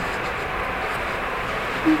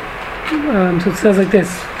 So it says like this.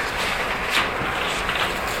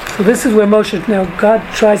 So this is where Moshe, now God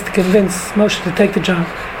tries to convince Moshe to take the job.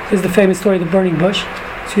 This is the famous story of the burning bush.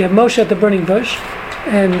 So you have Moshe at the burning bush,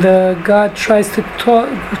 and God tries to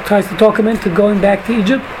talk him into going back to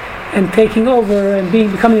Egypt and taking over and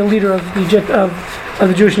becoming a leader of Egypt, of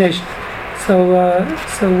the Jewish nation. So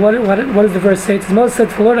what does the verse say? It says, Moses said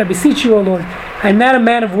to the Lord, I beseech you, O Lord, I am not a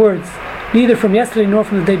man of words, neither from yesterday nor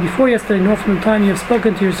from the day before yesterday nor from the time you have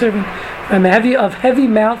spoken to your servant. I am heavy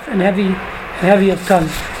mouth and heavy of tongue.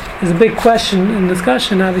 There's a big question and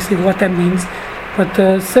discussion, obviously, of what that means. But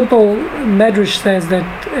the simple medrash says that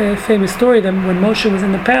a famous story that when Moshe was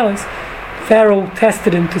in the palace, Pharaoh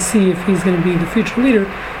tested him to see if he's going to be the future leader.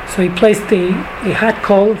 So he placed a hot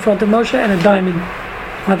coal in front of Moshe and a diamond.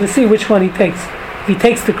 To see which one he takes. If he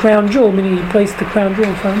takes the crown jewel, meaning he placed the crown jewel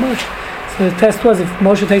in front of Moshe. So the test was, if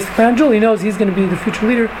Moshe takes the crown jewel, he knows he's going to be the future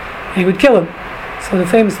leader, and he would kill him. So the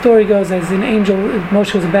famous story goes, as an angel,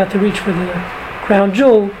 Moshe was about to reach for the crown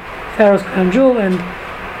jewel, Pharaoh's crown jewel, and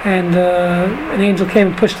an angel came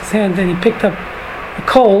and pushed his hand, and he picked up a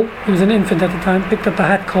coal. He was an infant at the time. Picked up a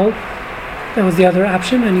hot coal. That was the other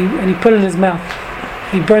option, and he put it in his mouth.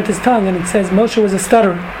 He burnt his tongue, and it says Moshe was a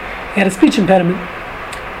stutterer. He had a speech impediment.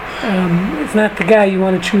 It's not the guy you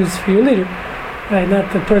want to choose for your leader, right?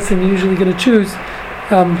 Not the person you're usually going to choose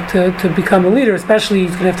to become a leader. Especially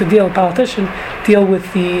he's going to have to deal with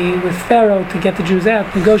Pharaoh to get the Jews out,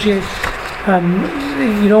 negotiate.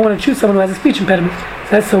 You don't want to choose someone who has a speech impediment.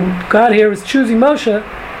 So God here is choosing Moshe.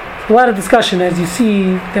 A lot of discussion, as you see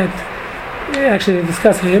that. Actually, they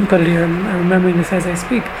discuss it. I didn't put it here. I'm remembering this as I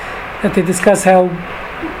speak. That they discuss how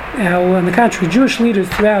on the contrary, Jewish leaders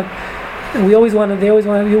throughout. And you want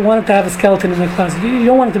it to have a skeleton in their closet. You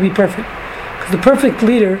don't want it to be perfect. Because the perfect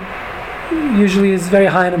leader usually is very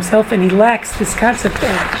high on himself, and he lacks this concept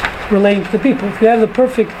of relating to the people. If you have the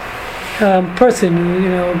perfect person,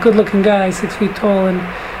 a good-looking guy, 6 feet tall,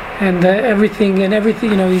 and everything,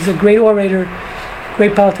 he's a great orator,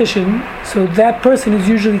 great politician, so that person is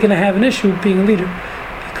usually going to have an issue with being a leader,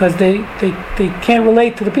 because they can't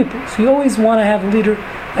relate to the people. So you always want to have a leader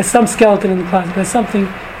as some skeleton in the closet, as something,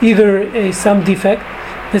 either some defect.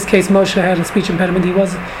 In this case, Moshe had a speech impediment. He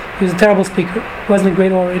was a terrible speaker. He wasn't a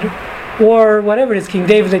great orator, or whatever it is. King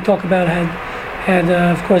David, they talk about, had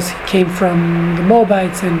of course, he came from the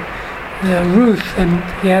Moabites, and Ruth, and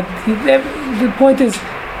the point is,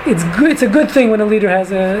 it's good. It's a good thing when a leader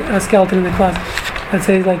has a skeleton in the closet. Let's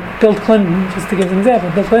say like Bill Clinton, just to give an example.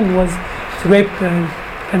 Bill Clinton was a great,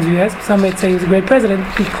 depends who you ask. Some might say he was a great president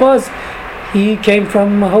because he came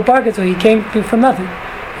from Hope, Arkansas. He came from nothing,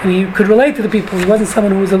 and he could relate to the people. He wasn't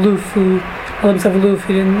someone who was aloof, who held himself aloof.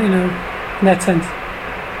 He didn't, in that sense.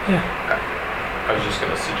 Yeah. I was just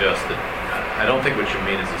going to suggest that I don't think what you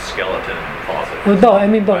mean is a skeleton in the closet. Well, both. I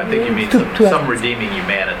mean both. I think you mean some redeeming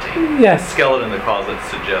humanity. Yes. Skeleton in the closet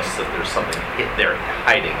suggests that there's something there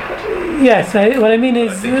hiding it. Yes. What I mean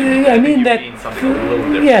is, I mean something a little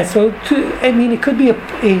different. Yeah. So, it could be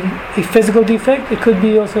a physical defect. It could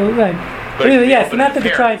be also right. But anyway, yes. Not that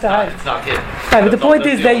they're trying to hide. It's not hidden. Right. But the point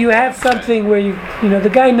is that you have something where the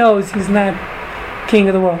guy knows he's not king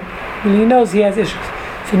of the world. He knows he has issues.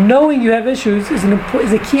 So knowing you have issues is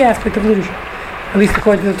a key aspect of leadership, at least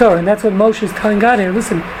according to the Torah. And that's what Moshe is telling God here.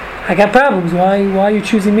 Listen, I got problems. Why are you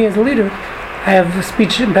choosing me as a leader? I have a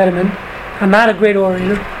speech impediment. I'm not a great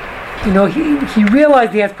orator. He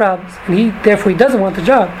realized he has problems, and therefore he doesn't want the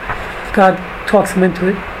job. God talks him into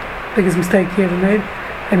it. Biggest mistake he ever made.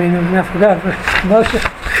 I mean, not for God, but Moshe.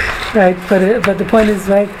 Right? But the point is,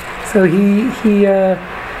 right? So he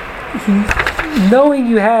knowing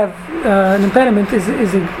you have an impediment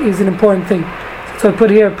is an important thing. So I put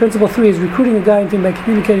here, principle 3 is recruiting a guy into by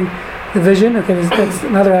communicating the vision. Okay, that's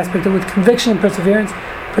another aspect of it. With conviction and perseverance,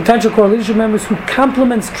 potential core leadership members who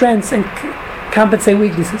complement strengths and compensate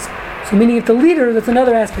weaknesses. So meaning if the leader, that's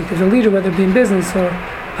another aspect. If the leader, whether it be in business or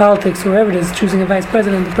politics or whatever it is, choosing a vice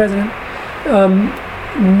president, the president,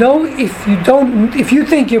 if you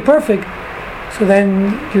think you're perfect, so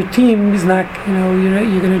then your team is not,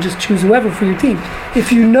 you're going to just choose whoever for your team.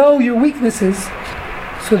 If you know your weaknesses,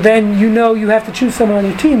 so then you have to choose someone on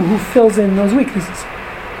your team who fills in those weaknesses.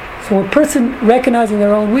 So a person recognizing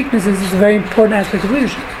their own weaknesses is a very important aspect of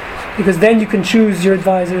leadership, because then you can choose your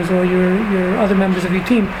advisors or your other members of your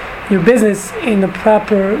team, your business with the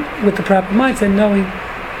proper mindset, knowing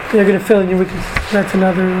they're going to fill in your weaknesses. That's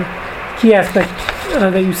another key aspect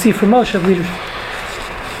that you see from Moshe of leadership.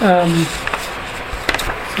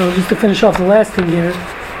 So just to finish off the last thing here,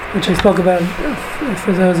 which I spoke about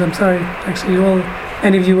for those, I'm sorry, actually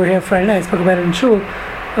any of you were here Friday night, I spoke about it in Shul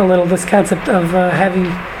a little, this concept of having,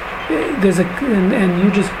 and you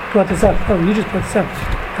just brought this up,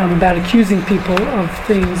 about accusing people of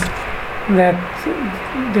things that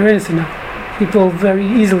they're innocent of. People very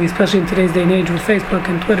easily, especially in today's day and age with Facebook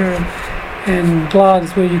and Twitter and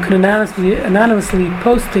blogs, where you can anonymously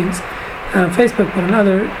post things on Facebook, but on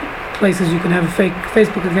other places you can have a fake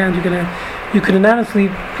Facebook account, you can anonymously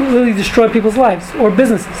really destroy people's lives or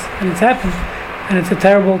businesses, and it's happened, and it's a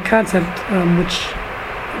terrible concept, which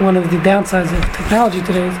one of the downsides of technology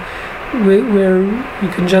today is where you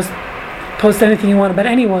can just post anything you want about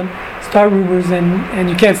anyone, start rumors, and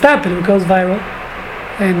you can't stop it. It goes viral,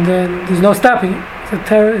 and then there's no stopping it.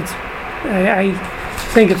 I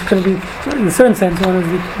think it's going to be, in a certain sense, one of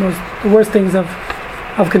the worst things of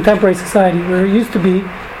contemporary society, where it used to be,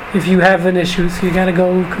 if you have an issue, so you got to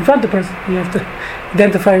go confront the person. You have to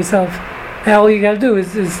identify yourself. Now all you got to do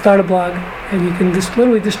is start a blog, and you can just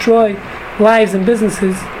literally destroy lives and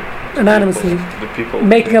businesses anonymously,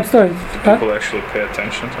 making up stories. People actually pay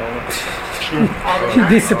attention to all that? You'd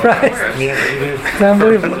be surprised. It's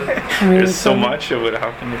unbelievable. There's so much of it.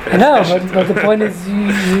 How can you pay attention? I know, but the point is,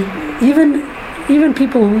 even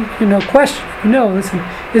people who question, listen,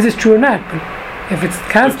 is this true or not? But if it's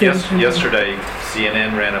constant. Yesterday,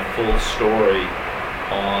 CNN ran a full story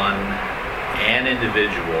on an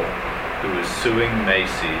individual who is suing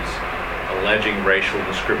Macy's, alleging racial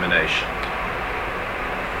discrimination.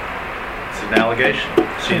 It's an allegation.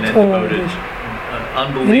 CNN devoted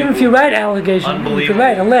unbelievable. And even if you write allegation, you could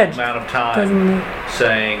write alleged amount of time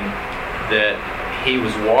saying that he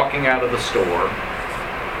was walking out of the store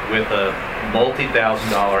with a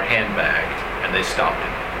multi-$1,000 handbag, and they stopped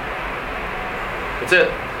him. That's it.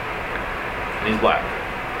 And he's black.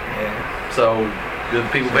 Yeah. So, do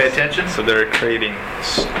people pay attention? So they're creating.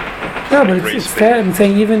 No, but it's fair. I'm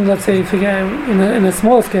saying, even let's say if you got in a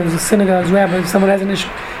small scale, there's a synagogue's rabbi. If someone has an issue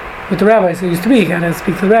with the rabbi, so it used to be you gotta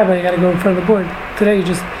speak to the rabbi, you gotta go in front of the board. Today you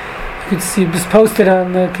could see just post it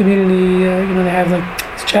on the community. They have like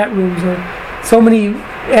chat rooms or so many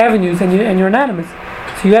avenues, and you're anonymous.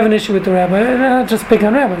 So you have an issue with the rabbi, not just pick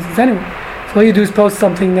on rabbis, it's anyone. So all you do is post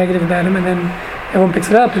something negative about him, and then everyone picks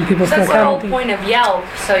it up, and people start commenting. That's the whole point of Yelp.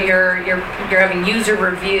 So you're having user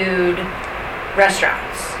reviewed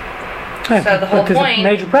restaurants. Right. So the whole but there's point- a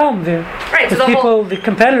major problem there. Right, so Because the whole, the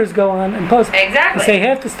competitors go on and post. exactly. They say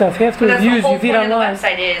half the stuff, half the But that's the reviews whole you read point of the online.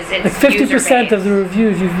 website is it's Like 50% of the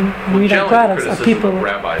reviews you read on products are people.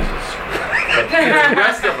 Rabbis is, but the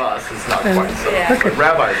rest of us is not quite so. Yeah. But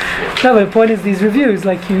rabbis is No, but the point is these reviews,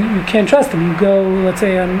 like you can't trust them. You go, let's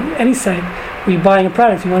say, on any site where you're buying a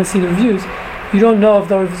product, you want to see the reviews. You don't know if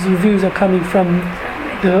those reviews are coming from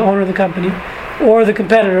the owner of the company or the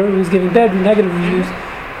competitor who's giving bad, negative reviews.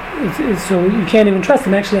 So you can't even trust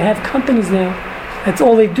them. Actually, I have companies now. That's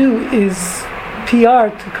all they do is PR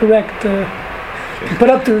to correct, to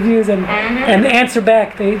put up the reviews and answer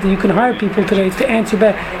back. You can hire people today to answer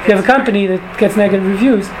back. If you have a company that gets negative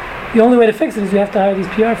reviews, the only way to fix it is you have to hire these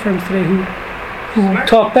PR firms today who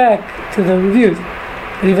talk back to the reviews.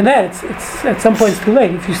 But even that, it's at some point it's too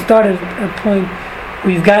late. If you start at a point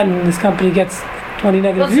where you've gotten this company gets 20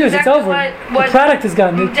 negative reviews, exactly it's over. what The product is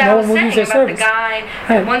gone. No Dad one was will use saying their about the service. guy,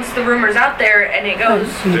 Right. once the rumor's out there and it goes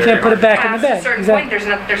And you can't put it back in the past a bag. certain Exactly.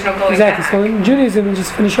 point, there's no going Exactly. back. So in Judaism, we'll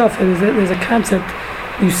just finish off. There's a concept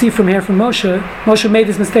you see from here from Moshe. Moshe made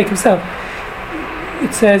this mistake himself.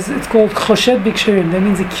 It says it's called choshed bikshirim. That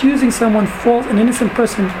means accusing someone false, an innocent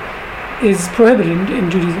person, is prohibited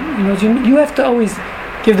in Judaism. You have to always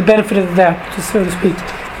give the benefit of the doubt, just so to speak.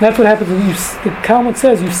 And that's what happens when the Talmud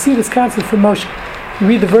says you see this concept from Moshe. You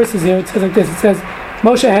read the verses here. It says like this. It says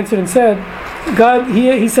Moshe answered and said, "God."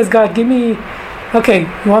 He says, "God, give me. Okay,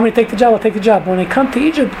 you want me to take the job? I'll take the job. When I come to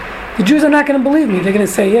Egypt, the Jews are not going to believe me. They're going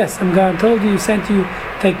to say, yes, I'm God. Told you, sent you,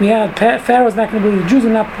 take me out. Pharaoh's not going to believe me. The Jews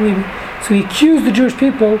will not believe me." So he accused the Jewish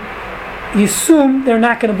people. He assumed they're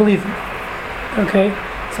not going to believe him. Okay.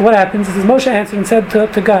 So what happens? It says Moshe answered and said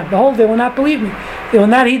to God, "Behold, they will not believe me. They will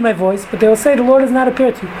not heed my voice, but they will say, the Lord has not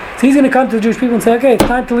appeared to you." So he's going to come to the Jewish people and say, "Okay, it's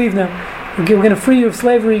time to leave now. We're going to free you of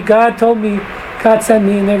slavery. God told me, God sent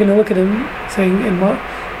me," and they're going to look at him saying, and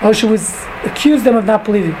Moshe accused them of not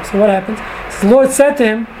believing. So what happens? So the Lord said to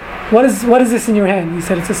him, what is this in your hand? He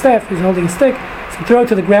said, "It's a staff." He's holding a stick. So he threw it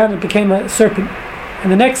to the ground and it became a serpent.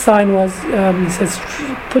 And the next sign was, he says,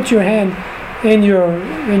 "Put your hand in your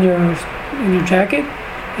jacket."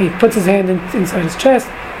 And he puts his hand inside his chest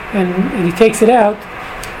and he takes it out.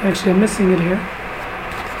 Actually, I'm missing it here.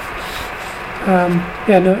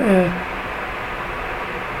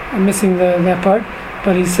 I'm missing that part,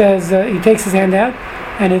 but he says he takes his hand out,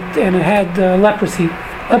 and it had leprosy.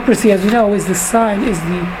 Leprosy, as you know, is the sign, is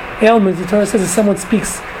the ailment. The Torah says if someone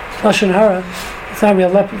speaks lashon hara, it's not real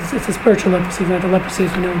leprosy. It's a spiritual leprosy, not the leprosy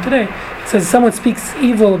as we know it today. It says if someone speaks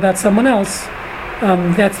evil about someone else,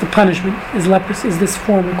 that's the punishment. Is leprosy? Is this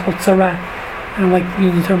form called tzara? I don't like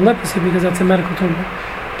using the term leprosy because that's a medical term.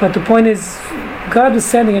 But the point is, God was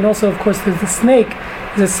sending, and also, of course, the snake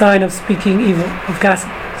is a sign of speaking evil, of gossip.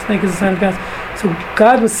 Snake is a sign of gossip. So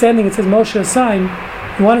God was sending, it says Moshe, a sign.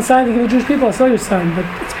 You want a sign to give the Jewish people? I'll show you a sign. But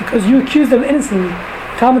it's because you accuse them innocently.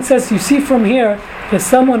 Talmud says, you see from here, if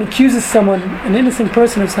someone accuses someone, an innocent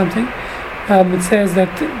person of something, it says that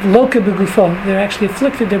loka begufo, they're actually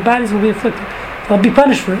afflicted, their bodies will be afflicted. They'll be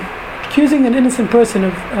punished for it. Accusing an innocent person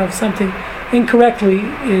of something incorrectly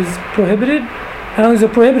is prohibited. Not only is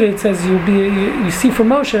it prohibited, it says you see from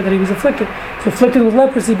Moshe that he was afflicted. He's afflicted with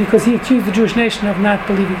leprosy because he accused the Jewish nation of not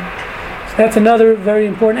believing. So that's another very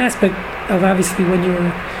important aspect of, obviously, when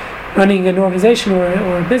you're running an organization or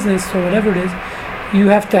a business or whatever it is, you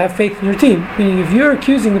have to have faith in your team. Meaning, if you're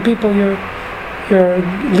accusing the people you're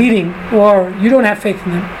leading, or you don't have faith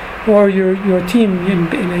in them, or your team in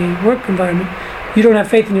a work environment, you don't have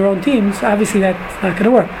faith in your own teams, obviously that's not going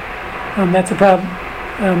to work. That's a problem.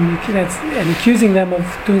 And accusing them of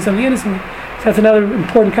doing something innocently. So that's another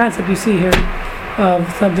important concept you see here of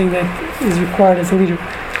something that is required as a leader.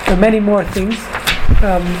 There are many more things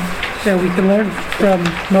that we can learn from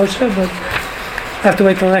Moshe, but I have to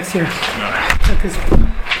wait till next year.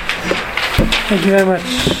 Thank you very much.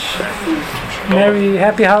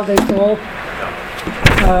 Happy holidays to all.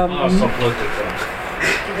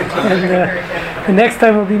 And the next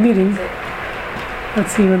time we'll be meeting,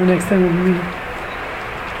 let's see when the next time we'll be meeting.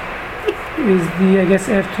 Is I guess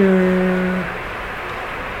after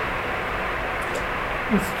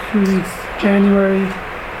it's 2 weeks, January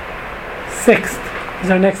 6th is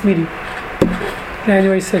our next meeting.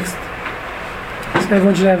 January 6th. So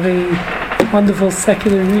everyone should have a wonderful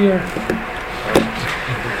secular New Year.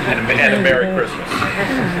 And a Merry Christmas.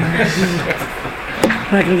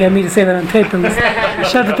 You're not going to get me to say that on tape.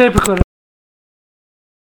 Shut the tape recorder.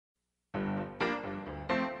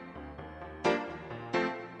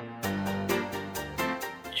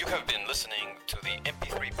 You have been listening to the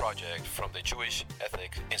MP3 project from the Jewish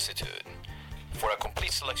Ethics Institute. For a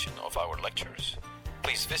complete selection of our lectures,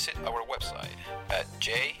 please visit our website at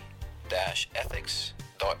j-e-t-h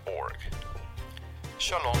jewish-ethics.org.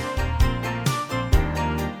 Shalom.